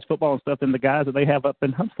about college football and stuff, than the guys that they have up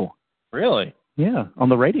in Huntsville. Really? Yeah, on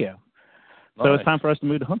the radio. Nice. So it's time for us to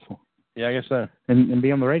move to Huntsville. Yeah, I guess so. And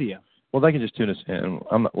be on the radio. Well, they can just tune us in.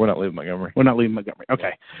 We're not leaving Montgomery. We're not leaving Montgomery.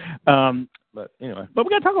 Okay. But anyway. But we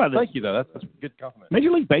got to talk about this. Thank you, though. That's a good compliment.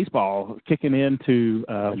 Major League Baseball kicking into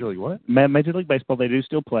Major League what? Major League Baseball. They do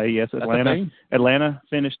still play. Yes, Atlanta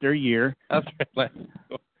finished their year. That's Atlanta.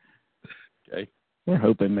 Okay. We're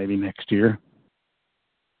hoping maybe next year.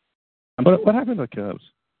 What happened to the Cubs?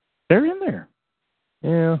 They're in there.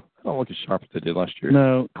 Yeah. I don't look as sharp as they did last year.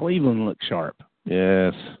 No, Cleveland looks sharp.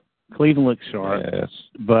 Yes. Cleveland looks sharp. Yes.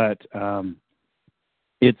 But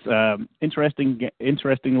it's interesting.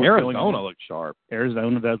 Arizona looks sharp.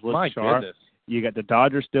 Arizona does look My sharp. Goodness. You got the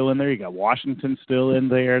Dodgers still in there. You got Washington still in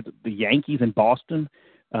there. The Yankees in Boston.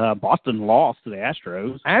 Boston lost to the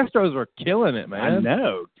Astros. Astros are killing it, man. I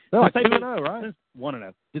know. They're like 2-0, right?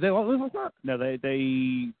 1-0. Did they lose last night? No, they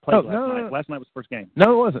played last night. No. Last night was the first game.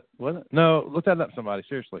 No, it wasn't. Was it? No, look that up, somebody.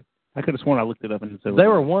 Seriously. I could have sworn I looked it up and it said they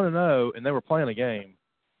were 1-0 and they were playing a game.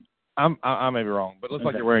 I may be wrong, but it looks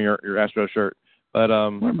like you're wearing your Astro shirt. But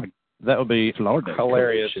that would be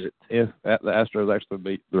hilarious if the Astros actually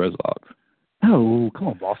beat the Red Sox. Oh, come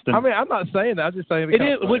on, Boston. I mean, I'm not saying that. I'm just saying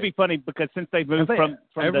it would be funny because since they've moved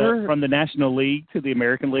from the National League to the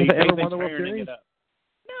American League, have they ever won the World Series?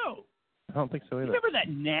 No. I don't think so either. Remember that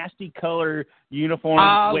nasty color uniform?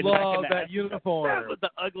 I love that uniform. That was the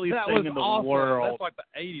ugliest that thing in the awesome. world. That's like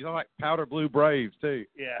the 80s. I like powder blue Braves, too.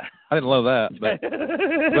 Yeah. I didn't love that, but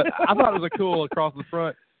I thought it was a cool across the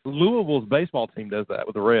front. Louisville's baseball team does that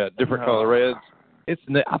with the red, different color reds.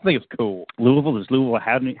 I think it's cool. Does Louisville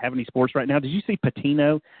have any sports right now? Did you see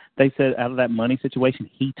Patino? They said out of that money situation,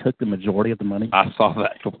 he took the majority of the money. I saw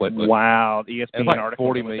that completely. Wow. The ESPN it's like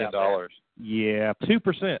article. $40 million. Yeah.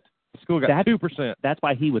 2%. The school got 2%. That's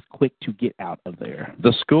why he was quick to get out of there.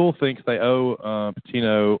 The school thinks they owe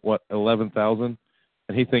Patino, $11,000,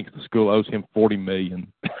 and he thinks the school owes him $40 million.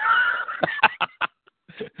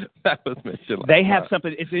 That was mentioned. They have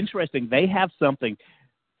something. It's interesting. They have something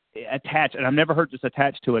attached, and I've never heard this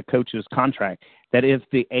attached to a coach's contract. that if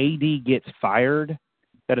the AD gets fired,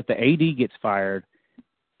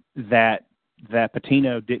 that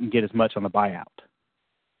Patino didn't get as much on the buyout.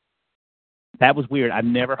 That was weird. I've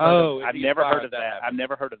never heard of that. I've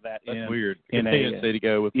never heard of that. That's weird. Contingency to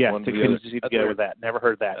go with one contingency to go with that. Never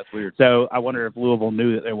heard that. That's weird. So I wonder if Louisville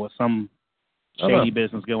knew that there was some shady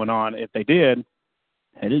business going on. If they did,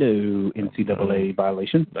 hello, NCAA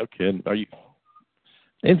violation. No kidding. Are you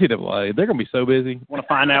NCAA? They're gonna be so busy. I want to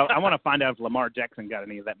find out if Lamar Jackson got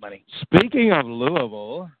any of that money. Speaking of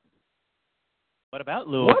Louisville. What about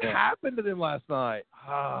Louisville? What happened to them last night?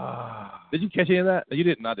 Did you catch any of that? You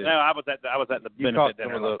didn't. I didn't. No, I was at the benefit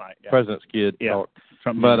dinner last night. Yeah. President's kid. Yeah.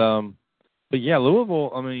 But yeah,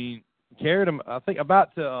 Louisville. I mean, carried them. I think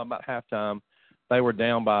about halftime, they were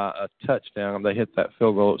down by a touchdown. They hit that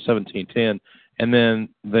field goal at 17-10, and then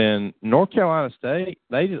North Carolina State,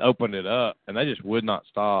 they just opened it up and they just would not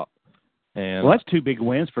stop. And that's two big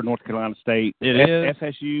wins for North Carolina State. It is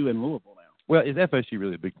FSU and Louisville now. Well, is FSU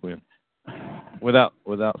really a big win? Without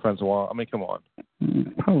Francois, I mean, come on.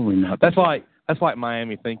 Probably not. That's like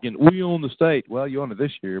Miami thinking we own the state. Well, you own it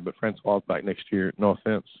this year, but Francois is back next year. No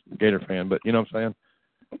offense, Gator fan, but you know what I'm saying.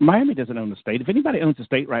 Miami doesn't own the state. If anybody owns the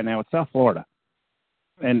state right now, it's South Florida.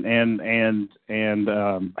 And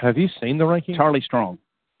have you seen the ranking? Charlie Strong.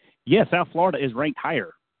 Yeah, South Florida is ranked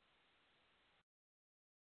higher.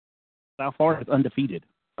 South Florida is undefeated.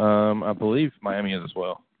 I believe Miami is as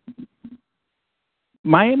well.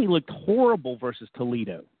 Miami looked horrible versus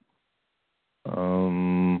Toledo.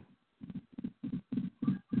 I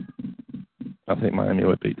think Miami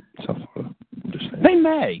would beat South Florida. I'm just saying. They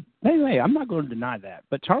may. I'm not going to deny that.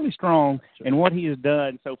 But Charlie Strong and what he has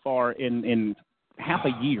done so far in half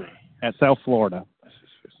a year at South Florida. This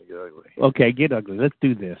is get ugly. Okay, get ugly. Let's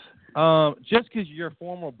do this. Just because your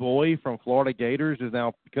former boy from Florida Gators is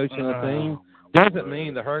now coaching the team doesn't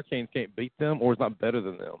mean the Hurricanes can't beat them or is not better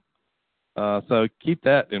than them. So keep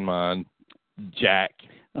that in mind, Jack.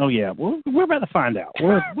 Oh yeah, we're about to find out.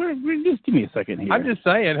 We're just give me a second here. I'm just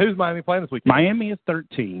saying, who's Miami playing this weekend? Miami is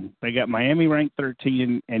 13. They got Miami ranked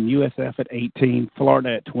 13 and USF at 18.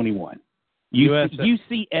 Florida at 21.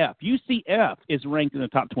 UCF is ranked in the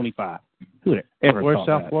top 25. Who would ever Where's thought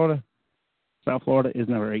South that? Florida? South Florida is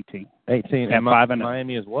number 18. 18 at 5-0.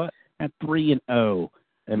 Miami is what? At 3-0.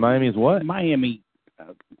 And Miami is what? Miami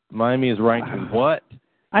is ranked in what?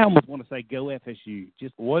 I almost want to say go FSU.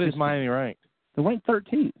 What is Miami ranked? They're ranked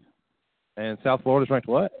 13th. And South Florida's ranked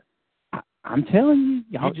what? I'm telling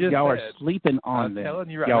you, y'all are sleeping on them. I'm telling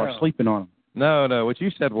you right y'all now. Are sleeping on them. No. What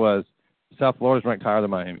you said was South Florida's ranked higher than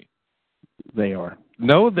Miami. They are.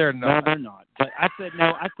 No, they're not. No, they're not. But I said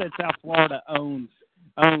South Florida owns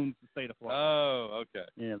the state of Florida. Oh, okay.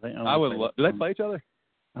 Yeah, they own. I would love. Do they play each other?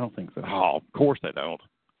 I don't think so. Oh, of course they don't.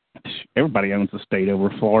 Everybody owns the state over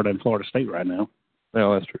Florida and Florida State right now.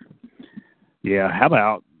 No, that's true. Yeah. How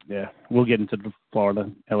about? Yeah, we'll get into the Florida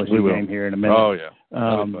LSU game here in a minute. Oh yeah.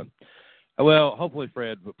 That'll be fun. Well, hopefully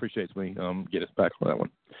Fred appreciates me. Get us back on that one.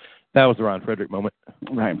 That was the Ryan Frederick moment.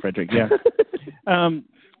 Ryan Frederick, yeah.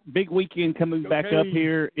 Big weekend coming back up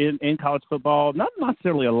here in college football. Not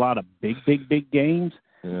necessarily a lot of big games,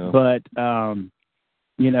 but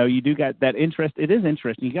you do got that interest. It is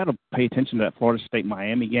interesting. You got to pay attention to that Florida State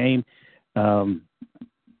Miami game.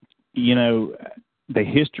 The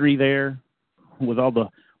history there with all the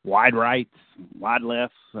wide rights, wide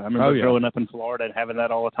lefts. I remember growing up in Florida and having that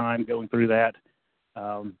all the time, going through that.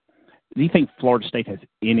 Do you think Florida State has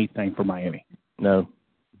anything for Miami? No.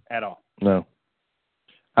 At all? No.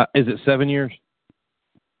 Is it 7 years?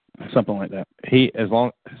 Something like that.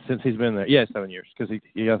 Since he's been there. Yeah, 7 years, because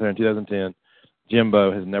he got there in 2010.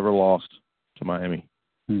 Jimbo has never lost to Miami.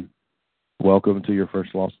 Welcome to your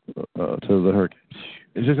first loss to the Hurricanes.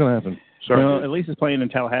 It's just going to happen. Sorry. Well, at least it's playing in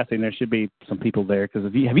Tallahassee, and there should be some people there. Because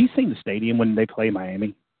have you seen the stadium when they play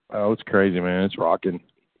Miami? Oh, it's crazy, man. It's rocking.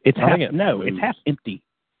 It's half empty.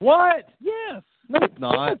 What? Yes. No, it's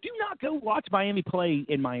not. Do not go watch Miami play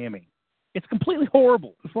in Miami. It's completely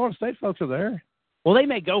horrible. The Florida State folks are there. Well, they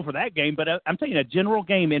may go for that game, but I'm telling you, a general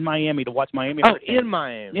game in Miami to watch Miami. Oh, in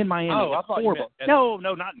Miami. In Miami. Oh, I thought horrible. No,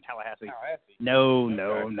 not in Tallahassee. No.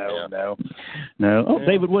 Oh, Yeah.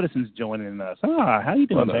 David Woodison's joining us. How you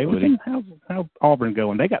doing, David? How's Auburn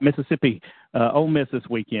going? They got Mississippi, Ole Miss this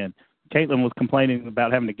weekend. Caitlin was complaining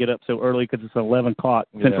about having to get up so early because it's 11 o'clock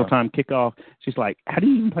Central Time kickoff. She's like, how do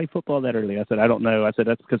you even play football that early? I said, I don't know. I said,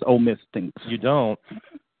 that's because Ole Miss stinks. You don't?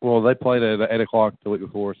 Well, they played at 8 o'clock the week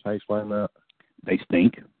before, so how you explain that? They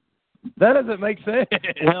stink. That doesn't make sense.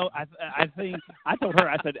 Well, I think I told her.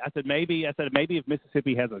 I said maybe if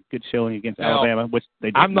Mississippi has a good showing against Alabama, which they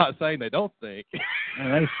do. I'm not saying they don't stink.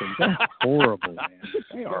 Man, they stink. They're horrible, man.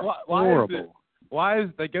 They are horrible. Why is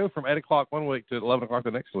they go from 8 o'clock one week to 11 o'clock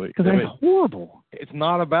the next week? Because they're horrible. It's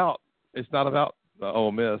not about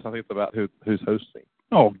Ole Miss. I think it's about who's hosting.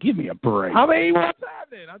 Oh, give me a break. I mean, what's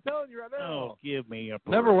happening? I'm telling you right now. Oh, give me a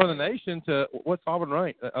break. Number one in the nation to what's Auburn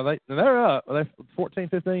ranked? They're up. Are they 14,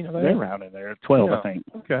 15? They're around in there. 12, yeah. I think.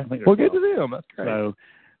 Okay. Well, good to them. That's great. So,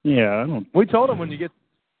 yeah, I don't. We told them when you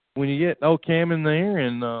get old Cam in there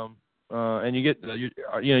and you get you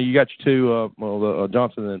got your two the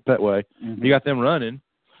Johnson and Petway. Mm-hmm. You got them running.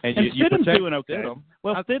 And you Stidham's protect doing okay. Stidham.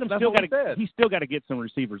 Well, Stidham's still got to get some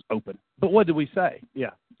receivers open. But what did we say? Yeah.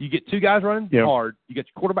 You get two guys running hard. You get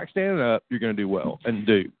your quarterback standing up. You're going to do well and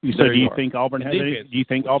do. So do you think Auburn has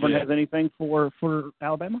anything for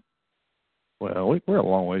Alabama? Well, we're a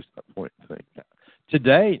long ways to that point. I think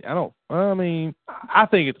today I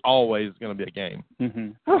think it's always going to be a game.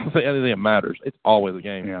 Mm-hmm. I don't think anything matters. It's always a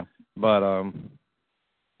game. Yeah. But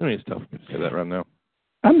it's tough to say that right now.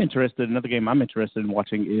 Another game I'm interested in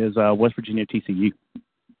watching is West Virginia TCU.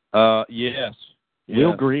 Yes.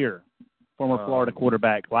 Will Greer, former Florida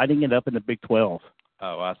quarterback, lighting it up in the Big 12.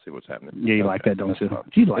 Oh, I see what's happening. Yeah, you like that, don't you?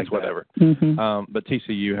 You like it's whatever. Mm-hmm. But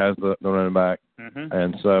TCU has the running back,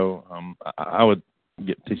 and so I would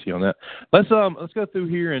get TCU on that. Let's go through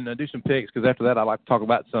here and do some picks, because after that I'd like to talk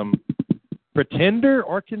about some pretender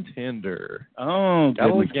or contender. Oh,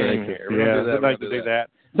 got a little game here. We'd like to do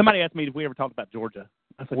that. Somebody asked me if we ever talked about Georgia.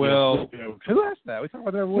 I said, who asked that? We talk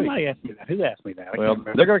about that every week. Somebody asked me that. Who asked me that? Well,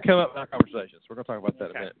 they're going to come up in our conversations. We're going to talk about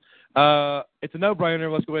that in a minute. It's a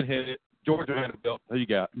no-brainer. Let's go ahead and hit it. Georgia, Vanderbilt. Who you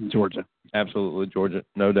got? Georgia. Absolutely, Georgia.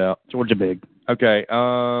 No doubt. Georgia big. Okay.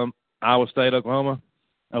 Iowa State, Oklahoma.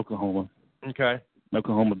 Oklahoma. Okay.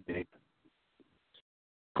 Oklahoma big.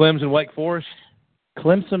 Clemson, Wake Forest.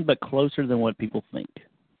 Clemson, but closer than what people think.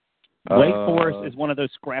 Wake Forest is one of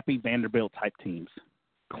those scrappy Vanderbilt-type teams.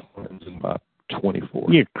 Clemson by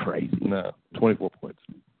 24. You're crazy. No, 24 points.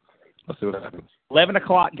 Let's see what happens. 11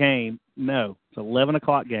 o'clock game. No, it's 11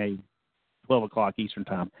 o'clock game. 12 o'clock Eastern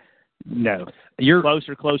time. No, you're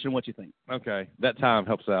closer than what you think. Okay, that time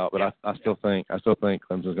helps out, but I still think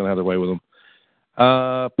Clemson's going to have their way with them.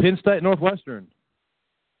 Penn State, Northwestern.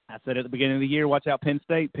 I said at the beginning of the year, watch out, Penn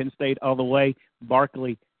State. Penn State all the way.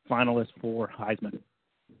 Barkley, finalist for Heisman.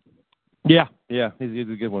 Yeah, he's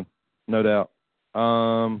a good one, no doubt.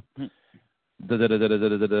 Who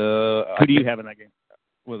do you have in that game?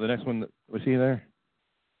 Well, the next one, was he there?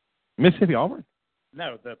 Mississippi Auburn?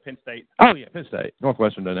 No, the Penn State. Oh, yeah, Penn State.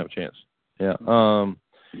 Northwestern doesn't have a chance. Yeah.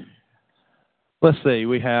 Let's see.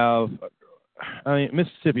 We have,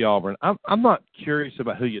 Mississippi Auburn. I'm not curious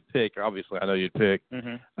about who you'd pick. Obviously, I know you'd pick.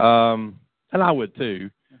 Mm-hmm. And I would too.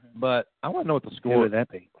 Mm-hmm. But I want to know what the score. Who would that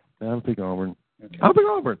be? I'll pick Auburn. Okay. I'll pick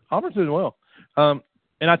Auburn. Auburn's doing well. And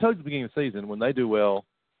I told you at the beginning of the season, when they do well,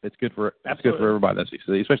 it's good for everybody in the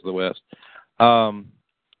SEC, especially the West.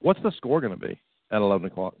 What's the score going to be at 11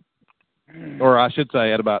 o'clock? Or I should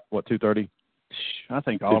say at about, 2:30? I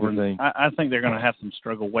think Auburn. I think they're going to have some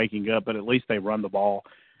struggle waking up, but at least they run the ball.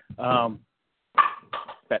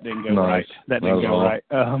 That didn't go right. That didn't go right.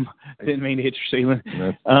 Didn't mean to hit your ceiling.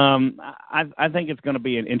 I think it's going to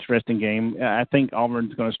be an interesting game. I think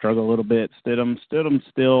Auburn's going to struggle a little bit. Stidham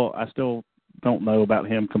still, I still don't know about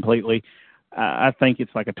him completely. I think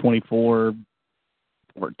it's like a 24-14,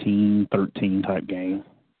 13 type game.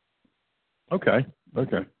 Okay.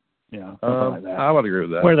 Yeah, something like that. I would agree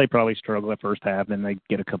with that. Where they probably struggle the first half, then they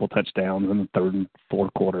get a couple touchdowns in the third and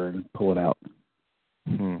fourth quarter and pull it out.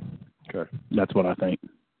 Okay. That's what I think.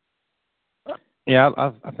 Yeah,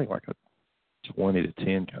 I think like a 20-10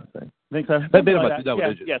 kind of thing. Think so? That'd be about double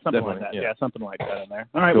digits. Yeah, something like that. Yeah, something like that in there.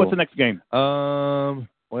 All right, cool. What's the next game?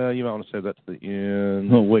 Well, you might want to say that to the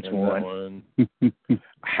end. Which one?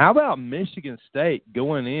 How about Michigan State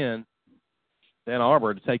going in Ann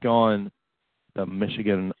Arbor to take on the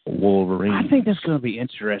Michigan Wolverines? I think that's going to be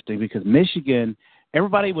interesting because Michigan,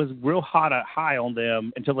 everybody was real high on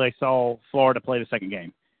them until they saw Florida play the second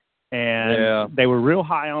game. And they were real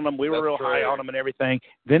high on them. We were real high on them and everything.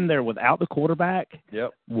 Then they're without the quarterback.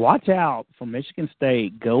 Yep. Watch out for Michigan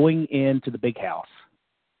State going into the big house.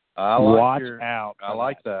 Watch out. I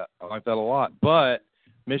like that. I like that a lot. But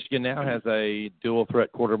Michigan now has a dual threat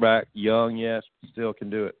quarterback. Young, yes, still can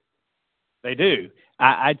do it. They do.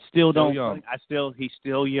 I still don't. Young. He's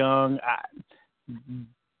still young.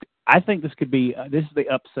 I think this could be. This is the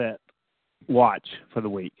upset watch for the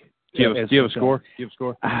week. Do you have a score? Do you have a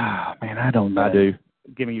score? Man, I don't know. I do.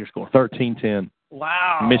 Give me your score. 13-10.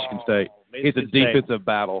 Wow. Michigan State. It's a defensive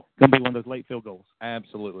battle. Going to be one of those late field goals.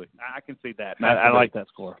 Absolutely. I can see that. I like that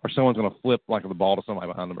score. Or someone's going to flip like the ball to somebody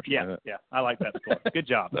behind them or something. Yeah, I like that score. Good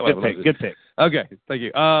job. Good pick. Okay, thank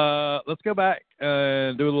you. Let's go back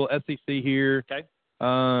and do a little SEC here. Okay.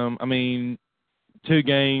 I mean, 2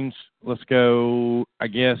 games. Let's go, I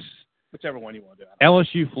guess. Whichever one you want to do.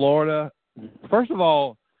 LSU, Florida. First of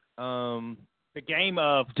all, the game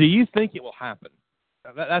of. Do you think it will happen?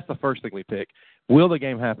 That's the first thing we pick. Will the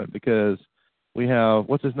game happen? Because we have,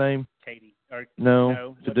 what's his name? Katie.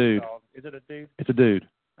 No, it's a dude. Is it a dude? It's a dude.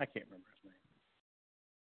 I can't remember his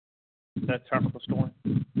name. Is that Tropical Storm?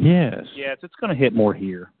 Yes. Yes, it's going to hit more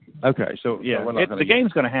here. Okay, so yeah, the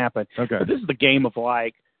game's going to happen. Okay. But this is the game of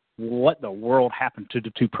like, what the world happened to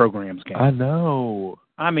the 2 programs game. I know.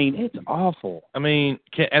 I mean, it's awful. I mean,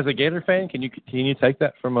 as a Gator fan, can you take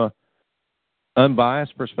that from a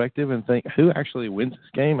unbiased perspective and think who actually wins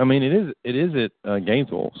this game? I mean, it is at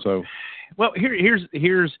Gainesville. So, well,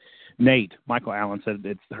 here's Nate. Michael Allen said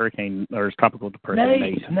it's Hurricane or it's Tropical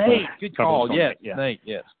Depression. Nate, good call. Yes, yeah. Nate.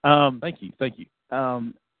 Yes. Thank you.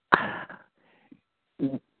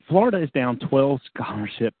 Florida is down 12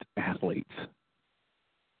 scholarship athletes.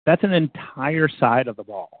 That's an entire side of the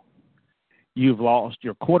ball. You've lost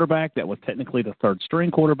your quarterback that was technically the 3rd-string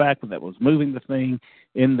quarterback, but that was moving the thing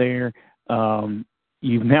in there.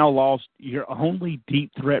 You've now lost your only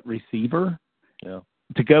deep threat receiver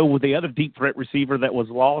to go with the other deep threat receiver that was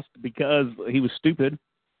lost because he was stupid.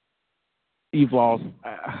 You've lost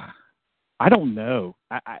I don't know.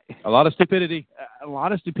 A lot of stupidity.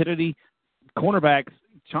 Cornerbacks,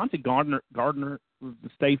 Chauncey Gardner, the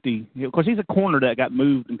safety, of course, he's a corner that got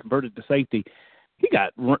moved and converted to safety. He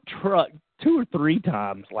got trucked 2 or 3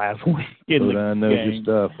 times last week in the I know game. your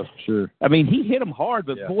stuff, that's for sure. I mean, he hit them hard,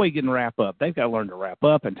 but boy, he can wrap up. They've got to learn to wrap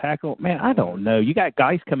up and tackle. Man, I don't know. You got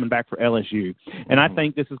guys coming back for LSU, and I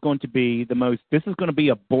think this is going to be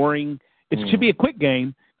a boring. It should be a quick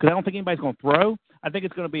game because I don't think anybody's going to throw. I think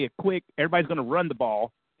it's going to be a quick. Everybody's going to run the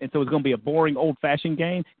ball, and so it's going to be a boring, old-fashioned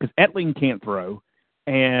game because Etling can't throw.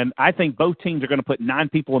 And I think both teams are going to put 9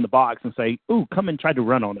 people in the box and say, "Ooh, come and try to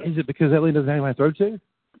run on it." Is it because Etling doesn't have anybody to throw to?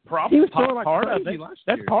 Probably. He was throwing like part crazy of it. last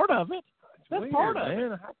That's year. part of it. That's Weird, part of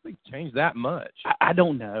man. it. How did they change that much? I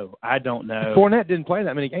don't know. Fournette didn't play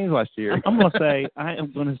that many games last year. I am going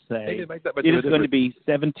to say He didn't make that much it of a is going to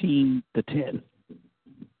difference. be 17-10.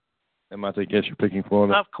 Am I to guess you're picking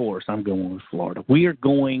Florida? Of course, I'm going with Florida. We are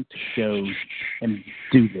going to go and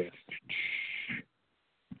do this.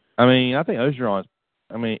 I mean, I think Ogeron.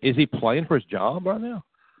 I mean, is he playing for his job right now?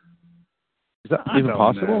 Is that even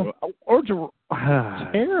possible?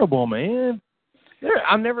 Terrible, man.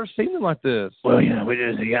 I've never seen them like this. Well, we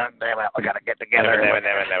just we got to get together.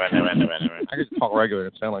 I could talk regular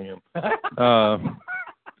and sound like him.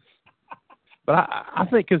 But I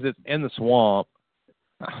think because it's in the swamp,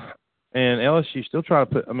 and LSU still trying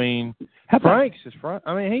to put. I mean, Frank's is front.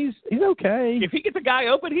 I mean, he's okay. If he gets a guy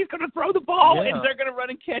open, he's going to throw the ball, and they're going to run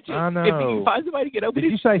and catch it. I know. If he finds somebody to get open,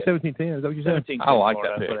 did you say 17-10? Is that what you said? 17-10. I like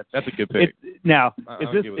that pick. That's a good pick. Now,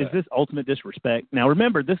 is this ultimate disrespect? Now,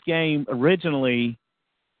 remember, this game originally,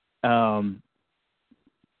 because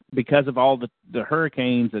of all the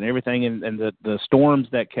hurricanes and everything and the storms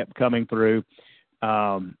that kept coming through,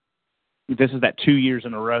 this is that 2 years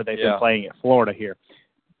in a row they've been playing at Florida here.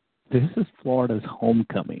 This is Florida's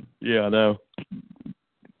homecoming. Yeah, I know.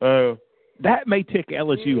 Oh. That may tick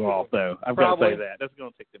LSU off, though. I've got to say that. That's going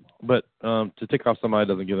to tick them off. But to tick off somebody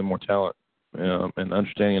doesn't give them more talent and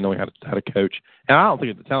understanding and knowing how to coach. And I don't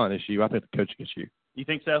think it's a talent issue. I think it's a coaching issue. You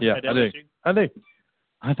think so? Yeah, at LSU? I do.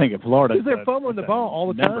 I think at Florida. Because they're fumbling the ball all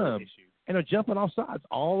the time. And they're jumping off sides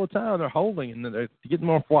all the time. They're holding, and they're getting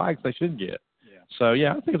more flags they should get. So,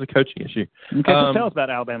 I think it's a coaching issue. Okay, so tell us about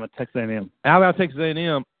Alabama, Texas A&M. Alabama, Texas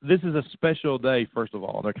A&M, this is a special day, first of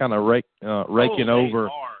all. They're kind of raking over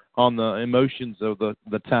on the emotions of the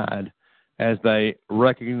Tide as they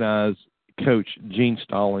recognize Coach Gene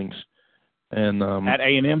Stallings. And at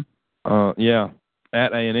A&M?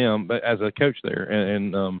 At A&M, but as a coach there.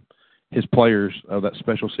 And his players of that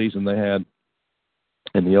special season they had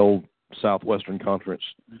in the old Southwestern Conference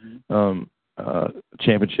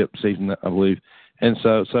championship season, I believe. And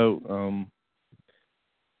so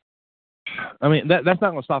I mean, that's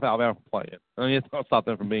not going to stop Alabama from playing. I mean, it's not going to stop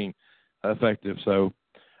them from being effective. So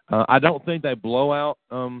I don't think they blow out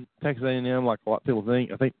Texas A&M like a lot of people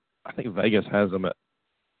think. I think Vegas has them at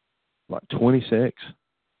like 26.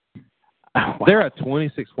 Wow. They're a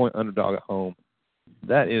 26-point underdog at home.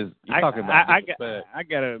 That is, you're talking about disrespect. I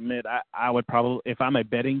got to admit, I would probably, if I'm a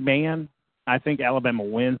betting man, I think Alabama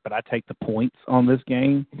wins, but I take the points on this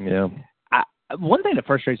game. Yeah. One thing that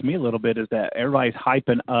frustrates me a little bit is that everybody's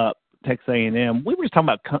hyping up Texas A&M. We were just talking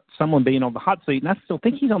about someone being on the hot seat, and I still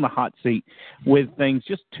think he's on the hot seat with things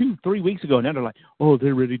just 2-3 weeks ago. Now they're like, oh,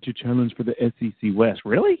 they're ready to challenge for the SEC West.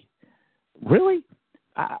 Really?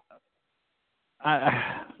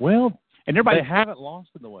 Well, and everybody they haven't lost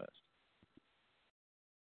in the West.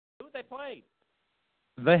 Who they played?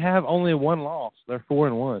 They have only one loss. They're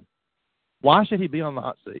 4-1. Why should he be on the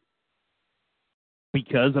hot seat?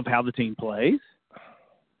 Because of how the team plays.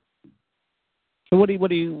 So what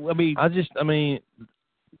do you? I mean,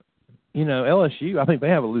 LSU. I think they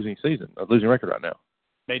have a losing record right now.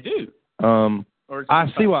 They do.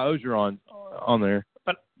 I see why Ogeron on there.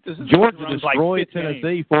 But Georgia destroyed like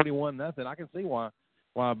Tennessee 41-0. I can see why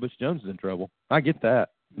Butch Jones is in trouble. I get that.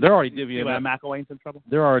 They're already divvying up. McElwain's in trouble?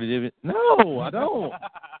 They're already divvying. No, I don't.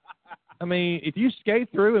 I mean, if you skate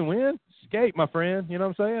through and win, skate, my friend. You know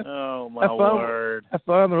what I'm saying? Oh, my word. Have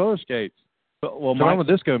fun on the roller skates. Well, on with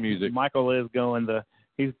disco music. Michael is going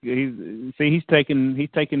he's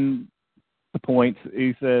taking the points.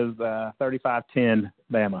 He says 35-10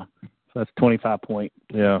 Bama. So that's 25 point.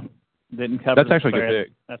 Yeah. Didn't cover. That's actually a good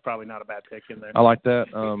pick. That's probably not a bad pick in there. I like that.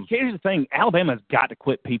 Here's the thing: Alabama's got to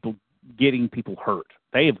quit getting people hurt.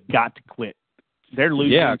 They have got to quit. They're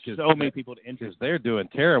losing so many people to injuries. They're doing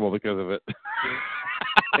terrible because of it.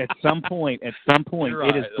 At some point,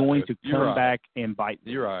 right, it is going to come back and bite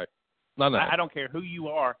them. You're right. No. I don't care who you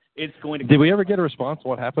are. It's going to. Did we ever get a response on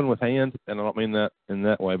what happened with Hand? And I don't mean that in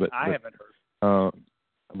that way, but I haven't heard.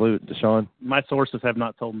 I believe Deshaun. My sources have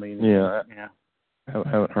not told me anything. Yeah. I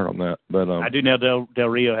haven't heard on that, but I do know Del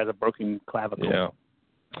Rio has a broken clavicle. Yeah.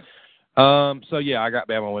 So I got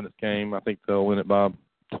Bama to win this game. I think they'll win it by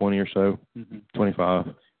 20 or so,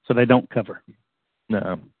 25. So they don't cover.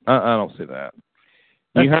 No, I don't see that.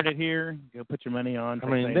 You heard it here. Go put your money on. I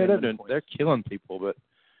mean, they're killing people, but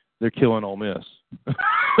they're killing Ole Miss.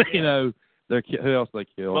 You know, who else they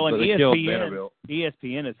kill? Well, and they killed Vanderbilt.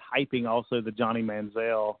 ESPN is hyping also the Johnny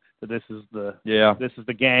Manziel. That this is the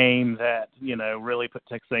game that really put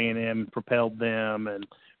Texas A&M, propelled them, and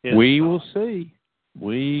we will see.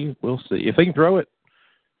 We will see if they can throw it.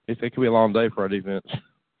 It could be a long day for our defense,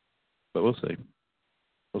 but we'll see.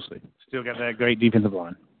 We'll see. Still got that great defensive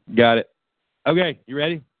line. Got it. Okay, you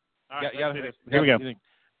ready? All right, here we go.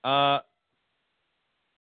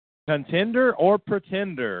 Contender or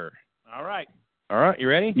pretender? All right, you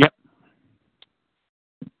ready? Yep.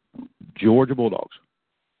 Georgia Bulldogs.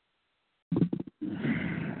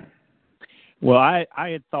 Well, I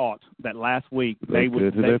had thought that last week they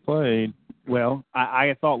played. Well, I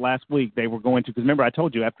had thought last week they were going to, because remember I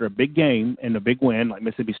told you after a big game and a big win like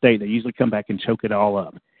Mississippi State, they usually come back and choke it all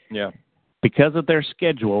up. Yeah. Because of their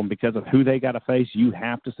schedule and because of who they got to face, you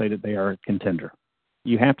have to say that they are a contender.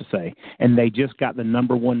 You have to say. And they just got the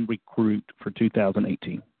number one recruit for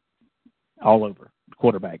 2018. All over.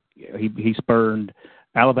 Quarterback. He spurned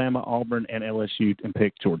Alabama, Auburn, and LSU and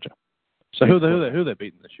picked Georgia. So who they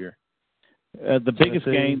beating this year? The biggest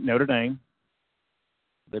game, Notre Dame.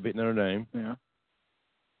 They beat Notre Dame. Yeah.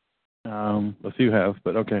 A few have,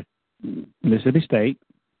 but okay. Mississippi State.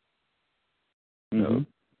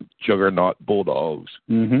 Juggernaut Bulldogs.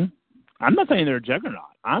 Mm-hmm. I'm not saying they're a juggernaut.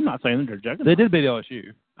 They did beat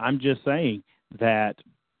LSU. I'm just saying that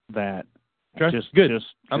okay. Good.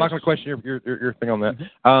 I'm not going to question your thing on that.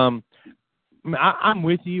 Mm-hmm. I'm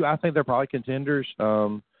with you. I think they're probably contenders.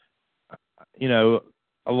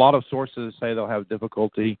 A lot of sources say they'll have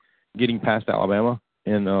difficulty getting past Alabama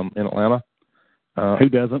in Atlanta. Who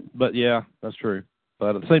doesn't? But yeah, that's true.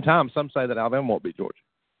 But at the same time, some say that Alabama won't beat Georgia.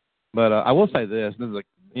 But I will say this: this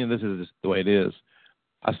is just the way it is.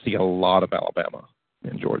 I see a lot of Alabama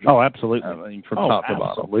in Georgia. Oh, absolutely. I mean, from top to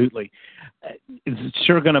bottom. Absolutely. It's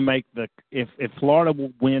sure going to make if Florida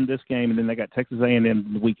will win this game and then they got Texas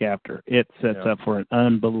A&M the week after, it sets up for an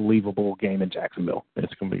unbelievable game in Jacksonville.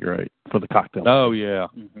 It's going to be great for the cocktail. Oh yeah,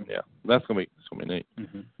 yeah. That's going to be neat.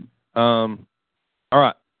 All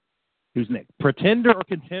right. Who's next? Pretender or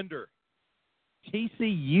contender?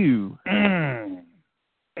 TCU.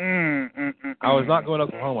 I was not going to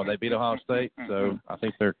Oklahoma. They beat Ohio State, so I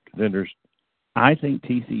think they're contenders. I think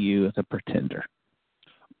TCU is a pretender.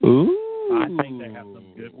 Ooh. I think they have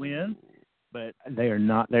some good wins, but they are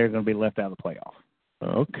not. They're going to be left out of the playoff.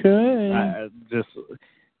 Okay.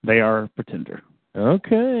 They are a pretender.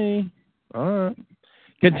 Okay. All right.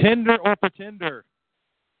 Contender or pretender?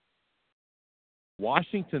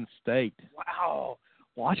 Washington State. Wow.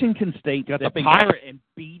 Washington State got the pirate and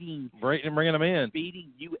bringing them in. Beating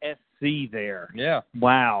USC there. Yeah.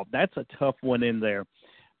 Wow, that's a tough one in there.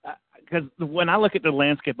 Because when I look at the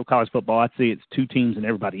landscape of college football, I see it's two teams and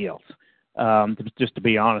everybody else. just to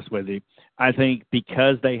be honest with you. I think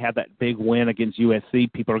because they had that big win against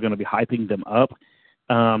USC, people are going to be hyping them up.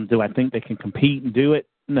 Do I think they can compete and do it?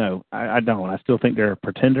 No, I don't. I still think they're a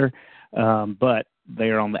pretender, but they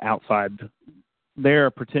are on the outside. They're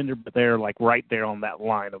a pretender, but they're like right there on that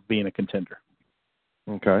line of being a contender.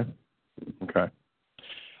 Okay.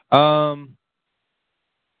 What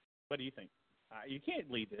do you think? You can't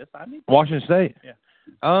lead this. I need Washington State. Yeah.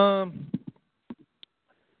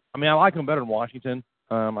 I mean, I like them better than Washington.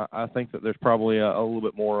 I think that there's probably a little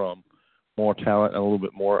bit more talent and a little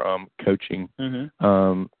bit more coaching.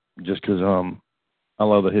 Mm-hmm. Just because I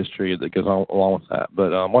love the history that goes on along with that.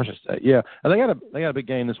 But Washington State, yeah, and they got a big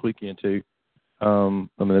game this weekend too. I mean,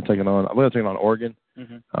 they're taking on Oregon.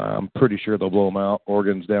 Mm-hmm. I'm pretty sure they'll blow them out.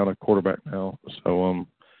 Oregon's down a quarterback now, so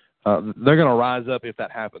they're going to rise up if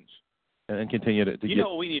that happens and continue to You know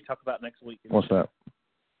what we need to talk about next week? What's that?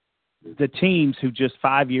 The teams who just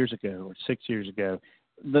 5 years ago or 6 years ago,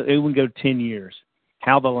 it would go 10 years,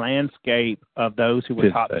 how the landscape of those who were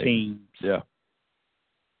Penn top State. teams Yeah.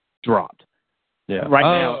 dropped.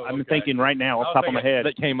 Now, I'm thinking right now, off the top of my head,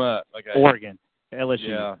 that came up. Okay. Oregon,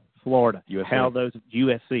 LSU, Florida,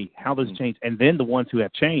 USC. How those changed. And then the ones who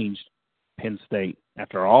have changed, Penn State,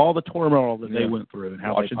 after all the turmoil that they went through and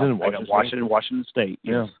how Washington State.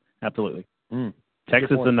 Yes, absolutely.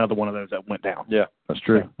 Texas is another one of those that went down. Yeah, that's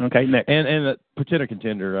true. Okay, next. And the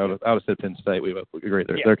contender, I would have said Penn State. We agree.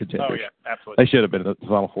 They're contenders. Oh, yeah, absolutely. They should have been in the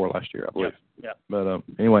Final Four last year, I believe. Yeah. But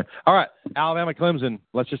anyway, all right, Alabama, Clemson.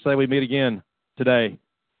 Let's just say we meet again today.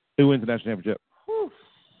 Who wins the national championship? Whew.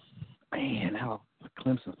 Man,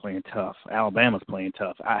 Clemson's playing tough. Alabama's playing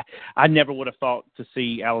tough. I never would have thought to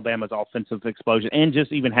see Alabama's offensive explosion and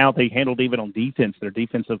just even how they handled even on defense, their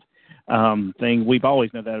defensive thing. We've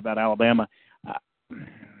always known that about Alabama.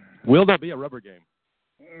 Will there be a rubber game?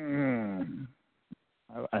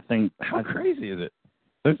 I think. How crazy is it?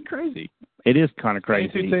 It's crazy. It is kind of crazy.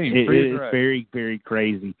 It is very, very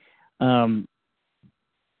crazy.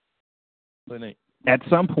 At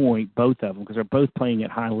some point, both of them, because they're both playing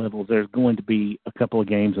at high levels, there's going to be a couple of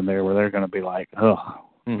games in there where they're going to be like,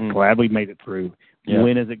 glad we made it through. Yeah.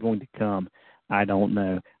 When is it going to come? I don't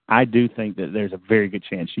know. I do think that there's a very good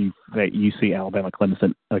chance that you see Alabama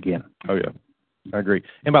Clemson again. Oh, yeah. I agree.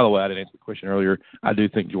 And by the way, I didn't answer the question earlier. I do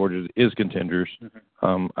think Georgia is contenders.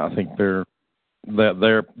 I think they're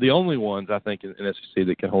the only ones, I think, in SEC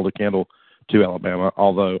that can hold a candle to Alabama,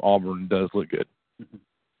 although Auburn does look good.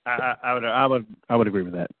 I would agree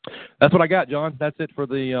with that. That's what I got, John. That's it for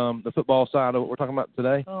the football side of what we're talking about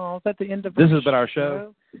today. Oh, is that the end of this? Has been our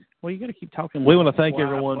show. Well, you got to keep talking. We want to thank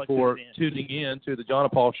everyone for tuning in to the Jon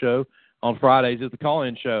Paul Show on Fridays. It's the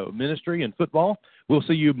call-in show, ministry and football. We'll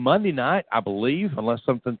see you Monday night, I believe, unless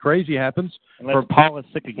something crazy happens. Unless Paul is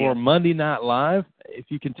sick again. For Monday Night Live. If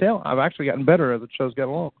you can tell, I've actually gotten better as the show's got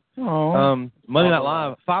along. Monday Night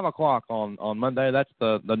Live, 5 o'clock on Monday. That's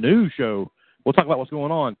the new show. We'll talk about what's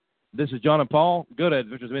going on. This is Jon and Paul. Go to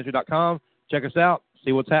adventuresministry.com. Check us out.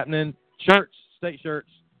 See what's happening. Shirts, state shirts.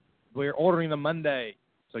 We're ordering them Monday,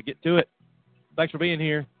 so get to it. Thanks for being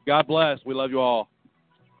here. God bless. We love you all.